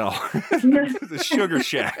prostitute hotel. The Sugar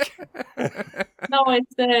Shack. No,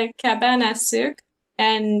 it's the cabana sucre,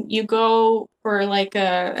 and you go for like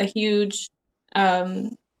a huge,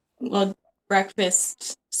 well,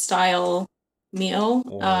 breakfast style meal.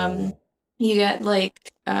 Oh. You get like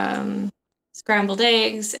scrambled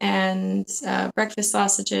eggs and breakfast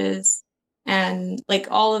sausages and like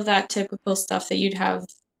all of that typical stuff that you'd have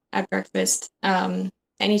at breakfast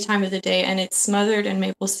any time of the day, and it's smothered in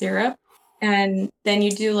maple syrup. And then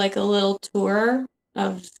you do like a little tour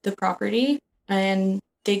of the property, and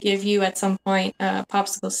they give you at some point a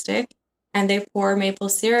popsicle stick, and they pour maple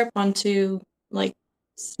syrup onto like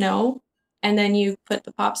snow, and then you put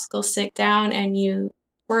the popsicle stick down and you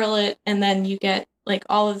swirl it, and then you get like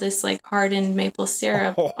all of this like hardened maple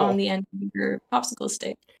syrup on the end of your popsicle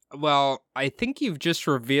stick. Well, I think you've just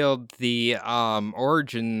revealed the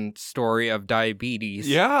origin story of diabetes.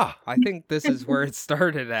 Yeah. I think this is where it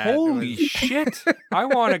started at. Holy shit. I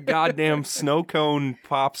want a goddamn snow cone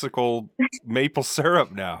popsicle maple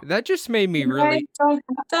syrup now. That just made me You really... guys don't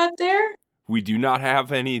have that there? We do not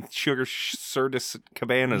have any sugar Certus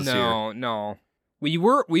cabanas here. No. We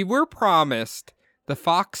were promised the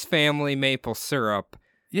Fox family maple syrup,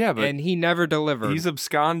 Yeah, but and he never delivered. he's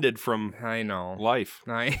absconded from I know. life.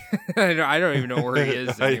 I don't even know where he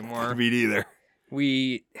is anymore. Me neither.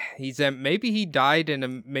 Maybe he died in a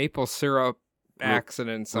maple syrup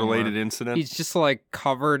accident somewhere. Related incident. He's just like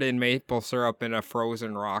covered in maple syrup in a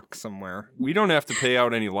frozen rock somewhere. We don't have to pay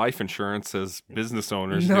out any life insurance as business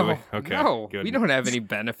owners, do No, we? Okay. no, Good. we don't have any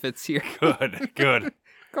benefits here. Good.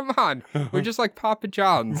 Come on, we're just like Papa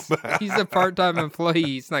John's. He's a part-time employee.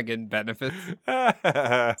 He's not getting benefits.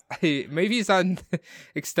 Maybe he's on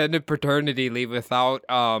extended paternity leave without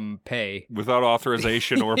pay. Without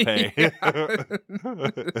authorization or pay.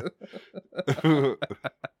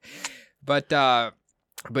 But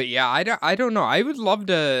yeah, I don't know. I would love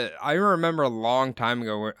to. I remember a long time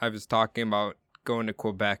ago where I was talking about going to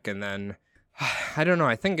Quebec, and then I don't know.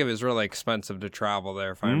 I think it was really expensive to travel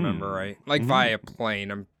there, if I remember right. Like via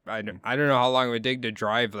plane. I don't know how long it would take to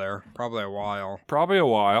drive there. Probably a while. Probably a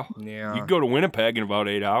while. Yeah. You can go to Winnipeg in about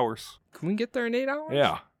 8 hours. Can we get there in 8 hours?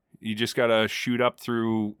 Yeah. You just got to shoot up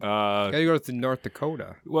through... Gotta go to North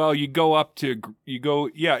Dakota. Well, yeah,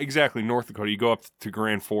 exactly, North Dakota. You go up to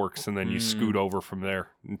Grand Forks, and then you scoot over from there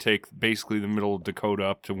and take basically the middle of Dakota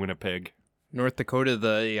up to Winnipeg. North Dakota,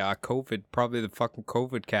 the probably the fucking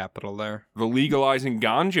COVID capital there. The legalizing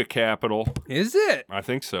ganja capital. Is it? I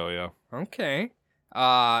think so, yeah. Okay.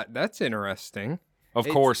 That's interesting. Of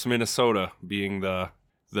course, Minnesota being the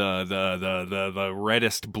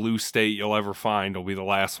reddest blue state you'll ever find will be the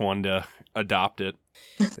last one to adopt it.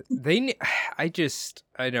 I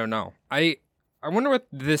don't know. I wonder what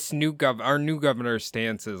this our new governor's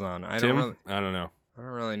stance is on. I don't know. I don't know. I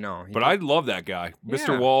don't really know. But I love that guy. Yeah.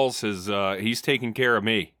 Mr. Walls he's taking care of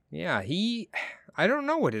me. Yeah, I don't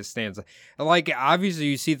know what his stance is. Like, obviously,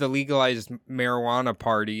 you see the legalized marijuana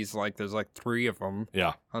parties, like, there's like 3 of them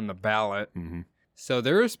on the ballot. Mm-hmm. So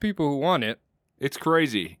there is people who want it. It's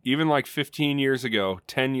crazy. Even like 15 years ago,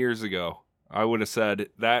 10 years ago, I would have said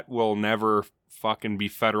that will never fucking be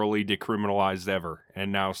federally decriminalized ever.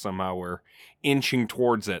 And now somehow we're inching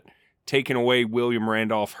towards it, taking away William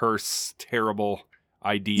Randolph Hearst's terrible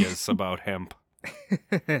ideas about hemp.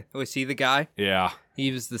 Was he the guy? Yeah.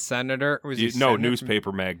 He was the senator?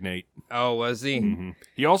 Newspaper magnate. Oh, was he? Mm-hmm.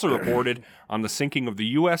 He also reported on the sinking of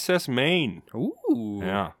the USS Maine. Ooh.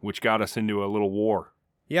 Yeah, which got us into a little war.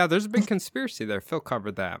 Yeah, there's a big conspiracy there. Phil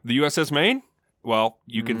covered that. The USS Maine? Well,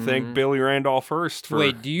 you can thank Billy Randolph Hearst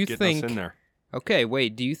for getting us in there. Okay,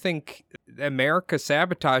 wait, do you think America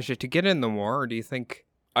sabotaged it to get in the war, or do you think...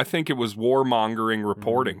 I think it was warmongering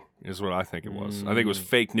reporting is what I think it was. I think it was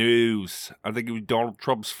fake news. I think it was Donald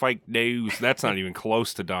Trump's fake news. That's not even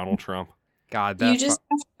close to Donald Trump. God, You just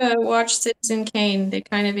have to watch Citizen Kane. They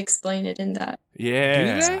kind of explain it in that.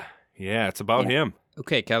 Yeah. Do they? Yeah, it's about him.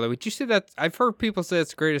 Okay, Kelly, would you say that? I've heard people say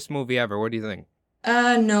it's the greatest movie ever. What do you think?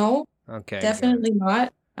 No, Okay. definitely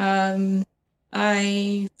not.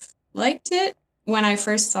 I liked it when I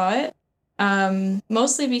first saw it.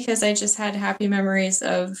 Mostly because I just had happy memories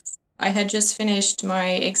of, I had just finished my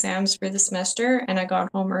exams for the semester and I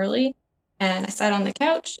got home early and I sat on the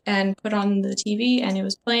couch and put on the TV and it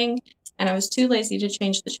was playing and I was too lazy to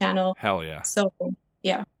change the channel. Hell yeah. So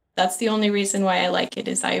yeah, that's the only reason why I like it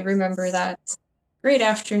is I remember that great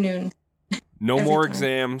afternoon. No Every more time.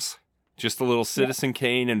 exams. Just a little Citizen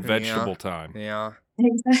Kane and vegetable time. Yeah.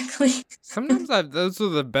 Exactly. Sometimes those are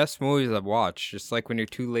the best movies I've watched, just like when you're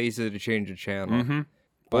too lazy to change a channel. Mm-hmm.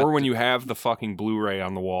 But- Or when you have the fucking Blu-ray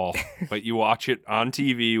on the wall, but you watch it on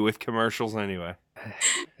TV with commercials anyway.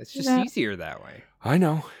 It's just Yeah. easier that way. I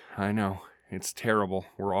know. It's terrible.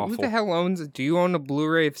 We're awful. Who the hell owns it? Do you own a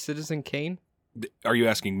Blu-ray of Citizen Kane? Are you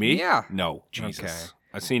asking me? Yeah. No, Jesus. Okay.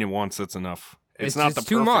 I've seen it once. That's enough. It's not the just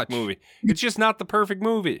too perfect much. movie. It's just not the perfect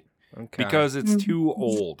movie Okay. because it's Mhm. too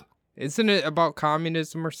old. Isn't it about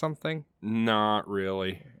communism or something? Not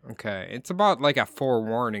really. Okay. It's about like a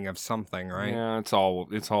forewarning of something, right? Yeah, it's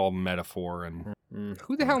all metaphor and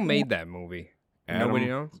Who the hell made that movie? Nobody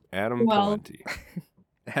knows? Adam Well- Pawlenty.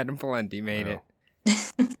 Adam Valenti made Yeah.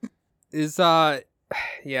 it. Is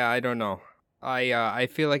yeah, I don't know. I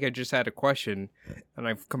feel like I just had a question and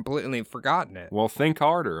I've completely forgotten it. Well, think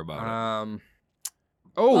harder about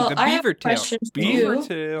Oh, Well, the I have beaver a tail. question it. for Beaver you.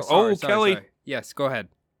 tail. Sorry, Kelly. sorry. Yes, go ahead.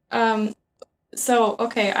 So,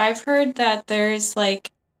 okay, I've heard that there's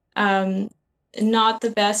like not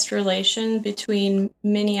the best relation between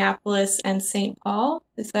Minneapolis and St. Paul.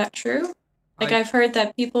 Is that true? Like, I've heard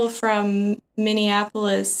that people from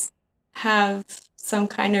Minneapolis have some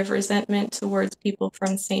kind of resentment towards people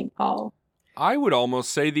from St. Paul. I would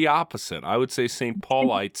almost say the opposite. I would say St.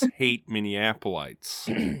 Paulites hate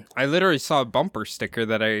Minneapolites. I literally saw a bumper sticker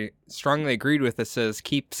that I strongly agreed with that says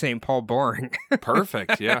 "Keep St. Paul boring."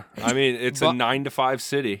 Perfect, yeah. I mean, it's a But 9 to 5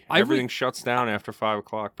 city. I would- Everything shuts down after 5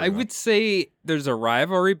 o'clock. I would say there's a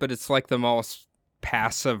rivalry, but it's like the most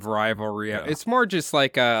passive rivalry. Yeah. It's more just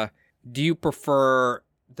like do you prefer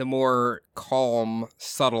the more calm,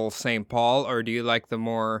 subtle St. Paul, or do you like the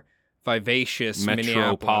more vivacious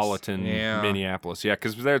metropolitan Minneapolis? Yeah,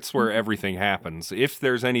 because that's where everything happens. If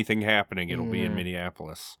there's anything happening, it'll be in Mm.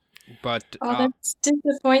 Minneapolis. But Oh, that's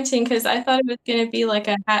disappointing because I thought it was going to be like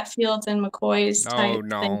a Hatfields and McCoys type oh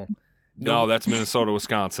no. thing. No, that's Minnesota,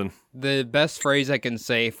 Wisconsin. The best phrase I can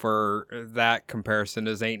say for that comparison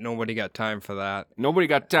is "Ain't nobody got time for that." Nobody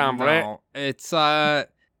got time for that. No, it's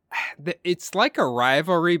like a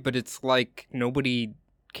rivalry, but it's like nobody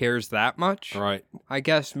cares that much. Right. I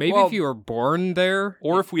guess maybe Well- if you were born there,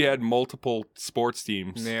 Or if we had multiple sports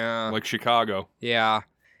teams, yeah, like Chicago. yeah.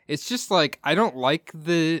 It's just like I don't like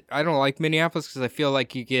Minneapolis because I feel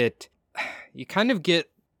like you kind of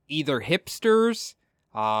get either hipsters,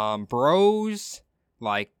 bros,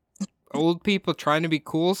 like old people trying to be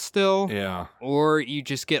cool still, Yeah, or you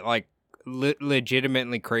just get like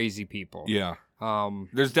legitimately crazy people. yeah. Um,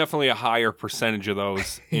 There's definitely a higher percentage of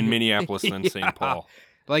those in Minneapolis than Yeah. St. Paul.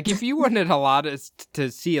 like if you wanted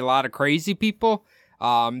to see a lot of crazy people,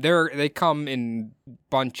 they come in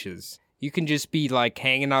bunches. You can just be like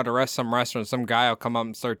hanging out at some restaurant, some guy will come up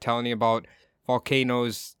and start telling you about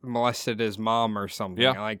volcanoes molested his mom or something.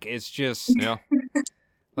 Yeah. Like it's just Yeah.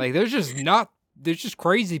 like there's just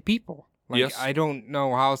crazy people. Like Yes. I don't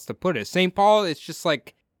know how else to put it. St. Paul, it's just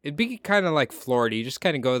like it'd be kind of like Florida. You just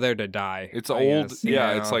kind of go there to die. It's I old. guess,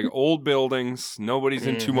 Yeah, you it's know? like old buildings. Nobody's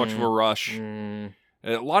in too much of a rush. Mm,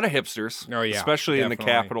 A lot of hipsters. Oh, yeah, Especially in the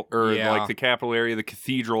definitely. capital, or Yeah. like the capital area, the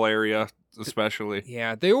cathedral area, especially.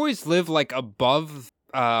 yeah, they always live like above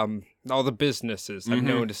all the businesses. I've Mhm,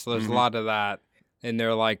 noticed there's a mhm. lot of that. And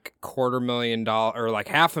they're like $250,000 or like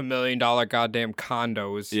 $500,000 goddamn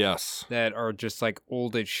condos Yes. that are just like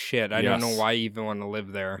old as shit. I don't know Yes. why you even want to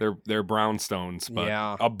live there. They're brownstones, but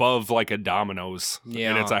Yeah. above like a Domino's.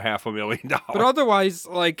 Yeah. And it's $500,000. But otherwise,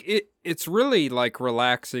 like it's really like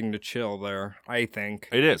relaxing to chill there, I think.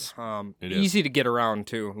 It is. It is. Easy to get around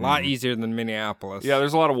too. A lot Mhm. easier than Minneapolis. Yeah,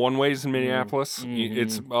 there's a lot of one ways in Minneapolis.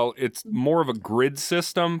 Mhm. It's more of a grid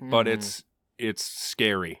system, but Mhm. it's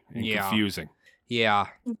scary and Yeah. confusing. Yeah.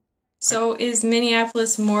 So is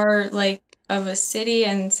Minneapolis more like of a city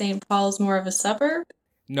and St. Paul's more of a suburb?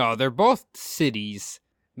 No, they're both cities.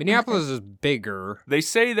 Minneapolis is bigger. They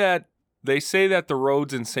say that the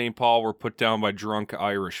roads in St. Paul were put down by drunk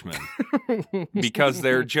Irishmen because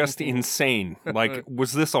they're just insane. Like,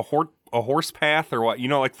 was this a horse path or what? You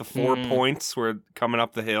know, like the 4 Mm. points were coming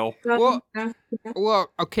up the hill. Well- Yeah.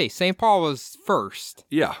 Well, okay, St. Paul was first.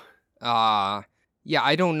 Yeah, Yeah,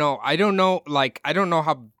 I don't know. I don't know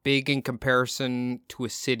how big in comparison to a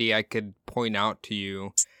city I could point out to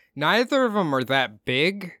you. Neither of them are that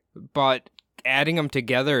big, but adding them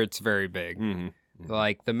together, it's very big. hmm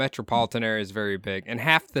Like the metropolitan area is very big, and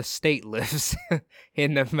half the state lives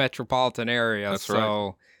in the metropolitan area. That's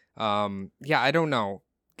so, yeah, I don't know.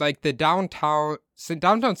 Like the downtown St.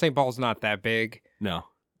 Paul's not that big. no.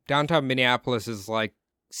 Downtown Minneapolis is like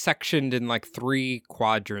sectioned in like 3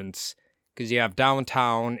 quadrants because you have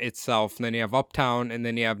downtown itself, and then you have uptown, and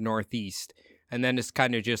then you have northeast. and then it's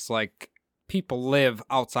kind of just like people live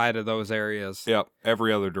outside of those areas. Yep.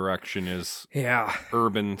 Every other direction is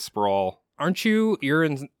urban sprawl. Aren't you? You're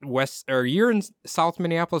in you're in South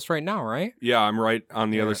Minneapolis right now, right? Yeah, I'm right on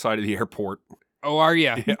the other side of the airport. Oh, are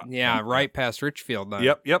you? Yeah, right past Richfield then.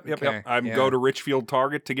 Yep. Okay, I go to Richfield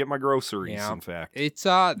Target to get my groceries, in fact. It's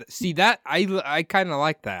see that I kind of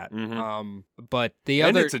like that. Mm-hmm. But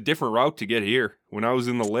and it's a different route to get here. When I was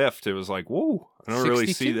in the lift, it was like, whoa, I don't 62? Really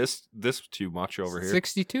see this too much over here.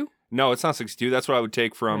 62? No, it's not 62. That's what I would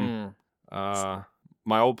take from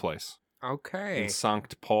my old place. Okay. In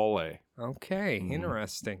Sankt Pauli. Okay,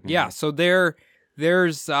 interesting. Yeah, so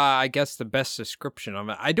there's I guess the best description of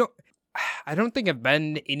it. I don't think I've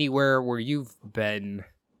been anywhere where you've been.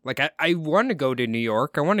 Like, I want to go to New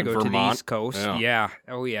York. I want to go Vermont? To the East Coast. Yeah.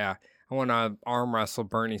 Oh, yeah. I want to arm wrestle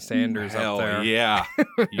Bernie Sanders up there. Hell yeah.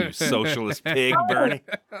 You socialist pig, Bernie.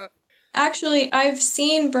 Actually, I've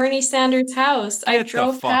seen Bernie Sanders' house. I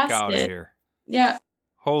drove past it. Get the fuck out it. of here. Yeah.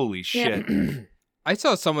 Holy shit. I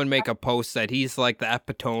saw someone make a post that he's like the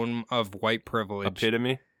epitome of white privilege.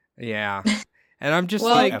 Epitome? Yeah. And I'm just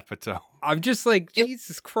epitome. I'm just like,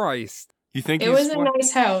 Jesus Christ. You think it was a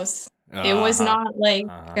nice house? It was not like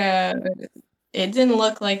it didn't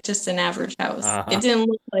look like just an average house. It didn't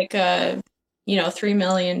look like a $3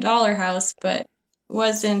 million house, but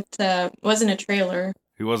wasn't a trailer.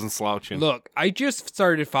 He wasn't slouching. Look, I just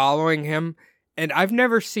started following him, and I've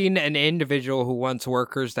never seen an individual who wants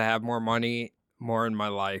workers to have more money more in my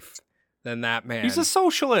life than that man. He's a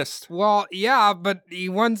socialist. Well, yeah, but he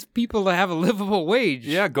wants people to have a livable wage.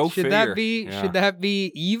 Yeah, should figure. Should that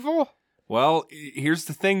be evil? Well, here's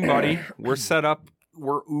the thing, buddy. We're set up.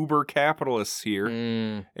 We're uber capitalists here,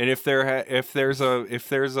 and if there's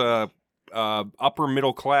a upper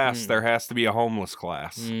middle class, there has to be a homeless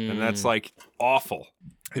class, and that's like awful.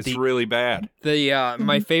 It's really bad. The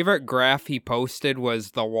my favorite graph he posted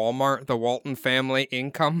was the Walton family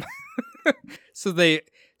income.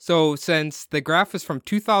 So since the graph is from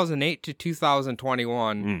 2008 to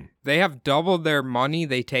 2021, they have doubled their money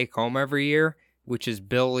they take home every year, which is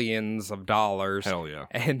billions of dollars. Hell yeah.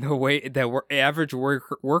 And the way the average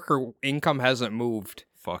worker income hasn't moved.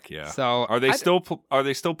 Fuck yeah. So are they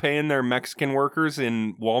still paying their Mexican workers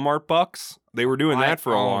in Walmart bucks? They were doing that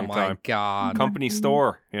for a long time. Oh my God. Company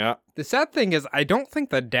store. Yeah. The sad thing is I don't think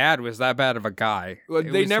the dad was that bad of a guy. Well,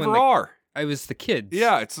 they never are. It was the kids.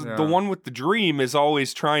 Yeah, it's the one with the dream is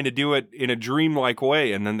always trying to do it in a dreamlike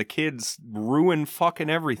way, and then the kids ruin fucking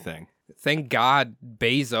everything. Thank God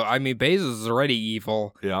Bezos. I mean, Bezos is already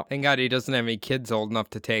evil. Yeah. Thank God he doesn't have any kids old enough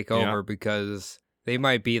to take over because they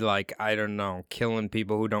might be like, I don't know, killing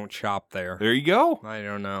people who don't shop there. There you go. I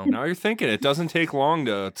don't know. Now you're thinking. It doesn't take long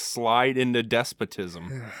to slide into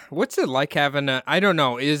despotism. What's it like having I don't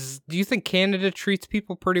know. Do you think Canada treats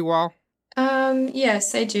people pretty well?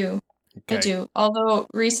 Yes, I do. Okay. I do. Although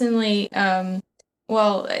recently, so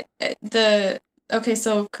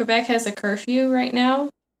Quebec has a curfew right now.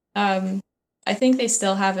 I think they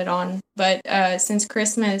still have it on, but since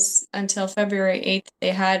Christmas until February 8th, they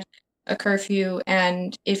had a curfew,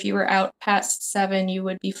 and if you were out past 7, you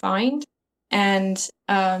would be fined. And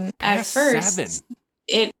at first,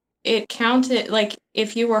 7? it counted, like,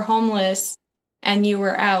 if you were homeless and you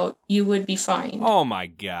were out, you would be fined. Oh my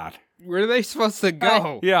God. Where are they supposed to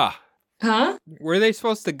go? Yeah. Huh? Where are they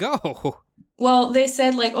supposed to go? Well, they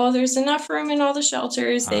said like, oh, there's enough room in all the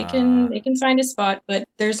shelters. They can find a spot, but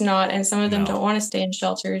there's not, and some of them don't want to stay in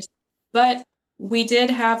shelters. But we did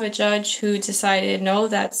have a judge who decided, no,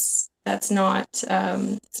 that's not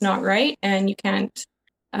it's not right, and you can't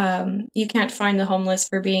find the homeless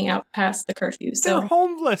for being out past the curfew. So they're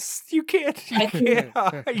homeless. You can't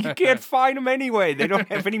find them anyway. They don't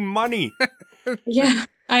have any money. Yeah,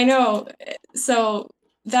 I know. So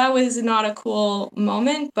that was not a cool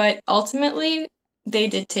moment, but ultimately they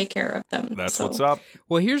did take care of them. That's what's up.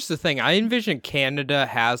 Well, here's the thing. I envision Canada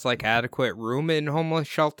has like adequate room in homeless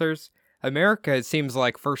shelters. America, it seems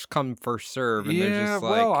like first come, first serve. And they're just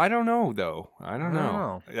like, well, I don't know though. I don't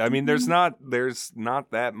know. I mean, there's not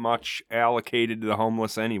that much allocated to the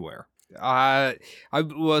homeless anywhere. Well,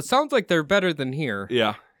 it sounds like they're better than here.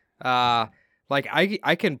 Yeah. Like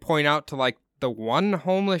I can point out to like the one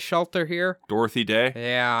homeless shelter here, Dorothy Day.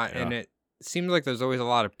 Yeah, and it seems like there's always a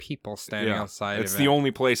lot of people standing outside. It's the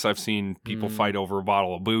only place I've seen people fight over a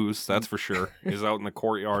bottle of booze. That's for sure. Is out in the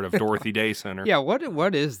courtyard of Dorothy Day Center. Yeah,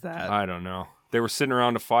 what is that? I don't know. They were sitting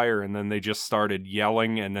around a fire, and then they just started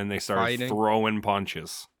yelling, and then they started throwing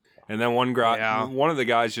punches. And then one of the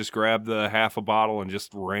guys just grabbed the half a bottle and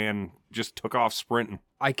just took off sprinting.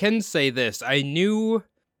 I can say this: I knew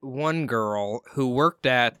one girl who worked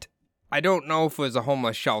at I don't know if it was a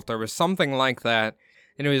homeless shelter. It was something like that.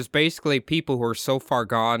 And it was basically people who were so far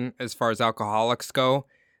gone as far as alcoholics go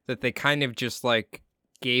that they kind of just like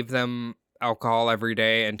gave them alcohol every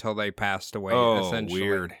day until they passed away. Oh, essentially.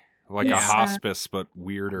 weird. Like a hospice, but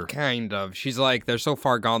weirder. Kind of. She's like, they're so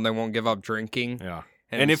far gone they won't give up drinking. Yeah.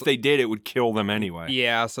 And if they did, it would kill them anyway.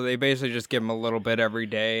 Yeah, so they basically just give them a little bit every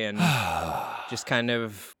day and just kind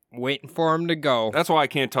of waiting for them to go. That's why I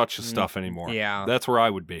can't touch the stuff anymore. Yeah. That's where I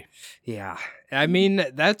would be. Yeah. I mean,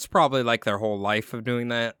 that's probably like their whole life of doing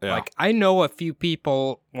that. Yeah. Like, I know a few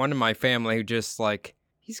people, one in my family, who just like,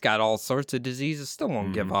 he's got all sorts of diseases, still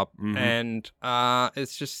won't give up. Mhm. And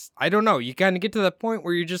it's just, I don't know. You kind of get to the point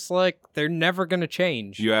where you're just like, they're never going to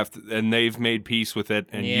change. You have to, and they've made peace with it,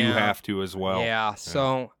 and you have to as well. Yeah.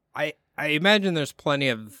 So I imagine there's plenty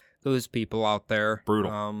of those people out there.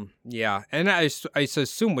 Brutal. Yeah. And I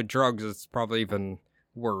assume with drugs, it's probably even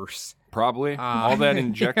worse. Probably. All that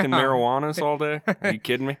injecting marijuanas all day? Are you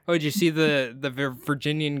kidding me? Oh, did you see the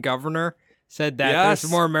Virginian governor said that Yes.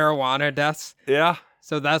 there's more marijuana deaths? Yeah.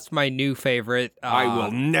 So that's my new favorite. I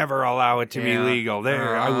will never allow it to be yeah. legal.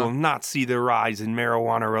 I will not see the rise in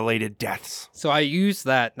marijuana-related deaths. So I use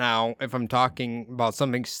that now if I'm talking about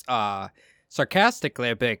something sarcastically.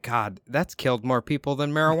 I bet, God, that's killed more people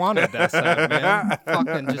than marijuana deaths have, man.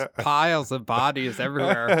 Fucking just piles of bodies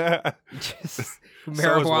everywhere. Just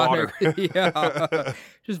marijuana. Yeah.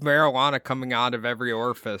 Just marijuana coming out of every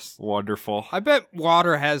orifice. Wonderful. I bet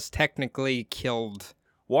water has technically killed...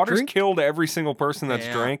 Water's killed every single person that's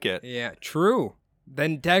drank it. Yeah, true.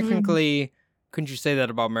 Then technically, couldn't you say that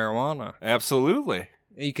about marijuana? Absolutely.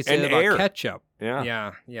 You could say that about ketchup.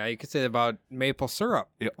 Yeah. Yeah. You could say that about maple syrup.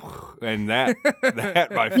 Yeah. And that,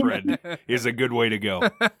 my friend, is a good way to go.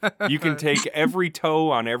 You can take every toe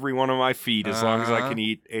on every one of my feet as long as I can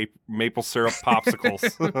eat a maple syrup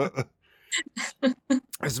popsicles.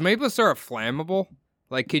 Is maple syrup flammable?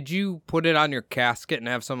 Like, could you put it on your casket and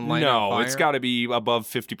have some light on fire? No, it's got to be above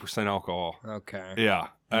 50% alcohol. Okay. Yeah.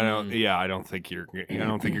 I don't think you're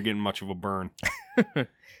getting much of a burn.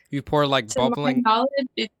 You pour like bubbling. To my knowledge,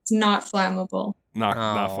 it's not flammable. Not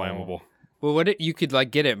flammable. Well, you could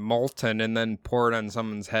like get it molten and then pour it on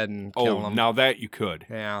someone's head and kill them. Now that you could.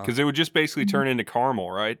 Yeah. Because it would just basically turn into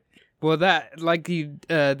caramel, right? Well, that like they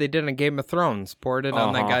did in Game of Thrones, poured it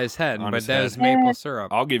on that guy's head, but that was maple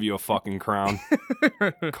syrup. I'll give you a fucking crown.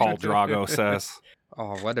 Khal Drogo says.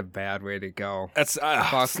 Oh, what a bad way to go! It's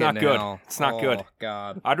not good. Hell. It's not good. Oh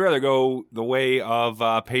God! I'd rather go the way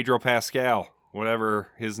of Pedro Pascal, whatever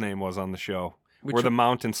his name was on the show, where the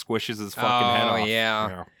mountain squishes his fucking head off. Oh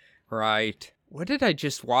yeah, right. What did I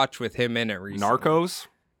just watch with him in it recently? Narcos?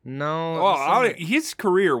 No. Oh, his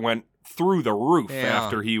career went through the roof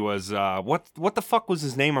after he was what the fuck was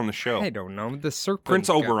his name on the show? I don't know. The serpent. Prince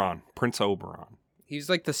Oberon. Prince Oberon. He's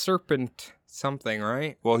like the serpent something,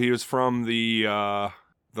 right? Well, he was from the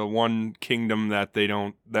one kingdom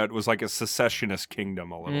that was like a secessionist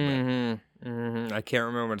kingdom a little bit. Mm-hmm. I can't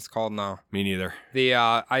remember what it's called now. Me neither.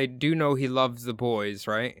 I do know he loves the boys,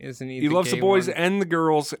 right? Isn't he? He loves the boys one? and the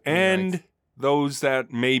girls and those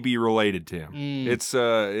that may be related to him. It's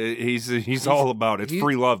he's all about it. It's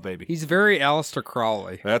free love, baby. He's very Aleister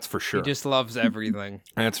Crowley. That's for sure. He just loves everything.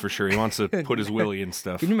 That's for sure. He wants to put his willy in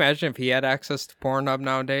stuff. Can you imagine if he had access to Pornhub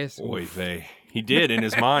nowadays? Oy vey. He did in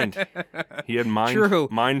his mind. He had mind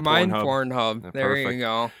Pornhub. There perfect. You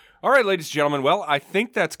go. All right, ladies and gentlemen. Well, I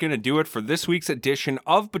think that's going to do it for this week's edition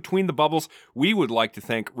of Between the Bubbles. We would like to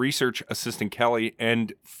thank Research Assistant Kelly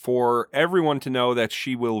and for everyone to know that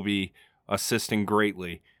she will be assisting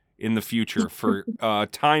greatly in the future for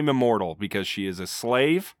time immortal because she is a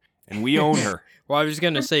slave and we own her. Well, I was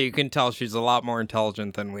going to say, you can tell she's a lot more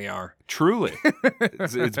intelligent than we are. Truly.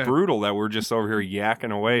 It's brutal that we're just over here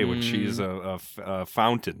yakking away when she's a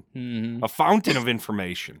fountain. A fountain of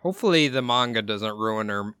information. Hopefully the manga doesn't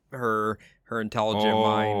ruin her intelligent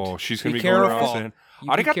mind. Oh, she's going to be careful. going around saying,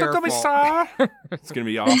 Arigato gozaimasu. It's going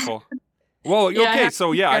to be awful. Well, okay,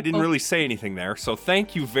 so yeah, careful. I didn't really say anything there. So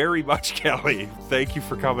thank you very much, Kelly. Thank you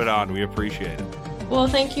for coming on. We appreciate it. Well,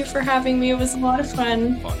 thank you for having me. It was a lot of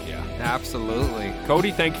fun. Fuck yeah. Absolutely. Cody,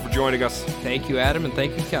 thank you for joining us. Thank you, Adam, and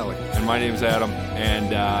thank you, Kelly. And my name's Adam.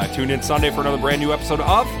 And tune in Sunday for another brand new episode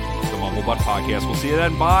of the Mumblebutt Podcast. We'll see you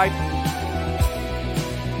then. Bye.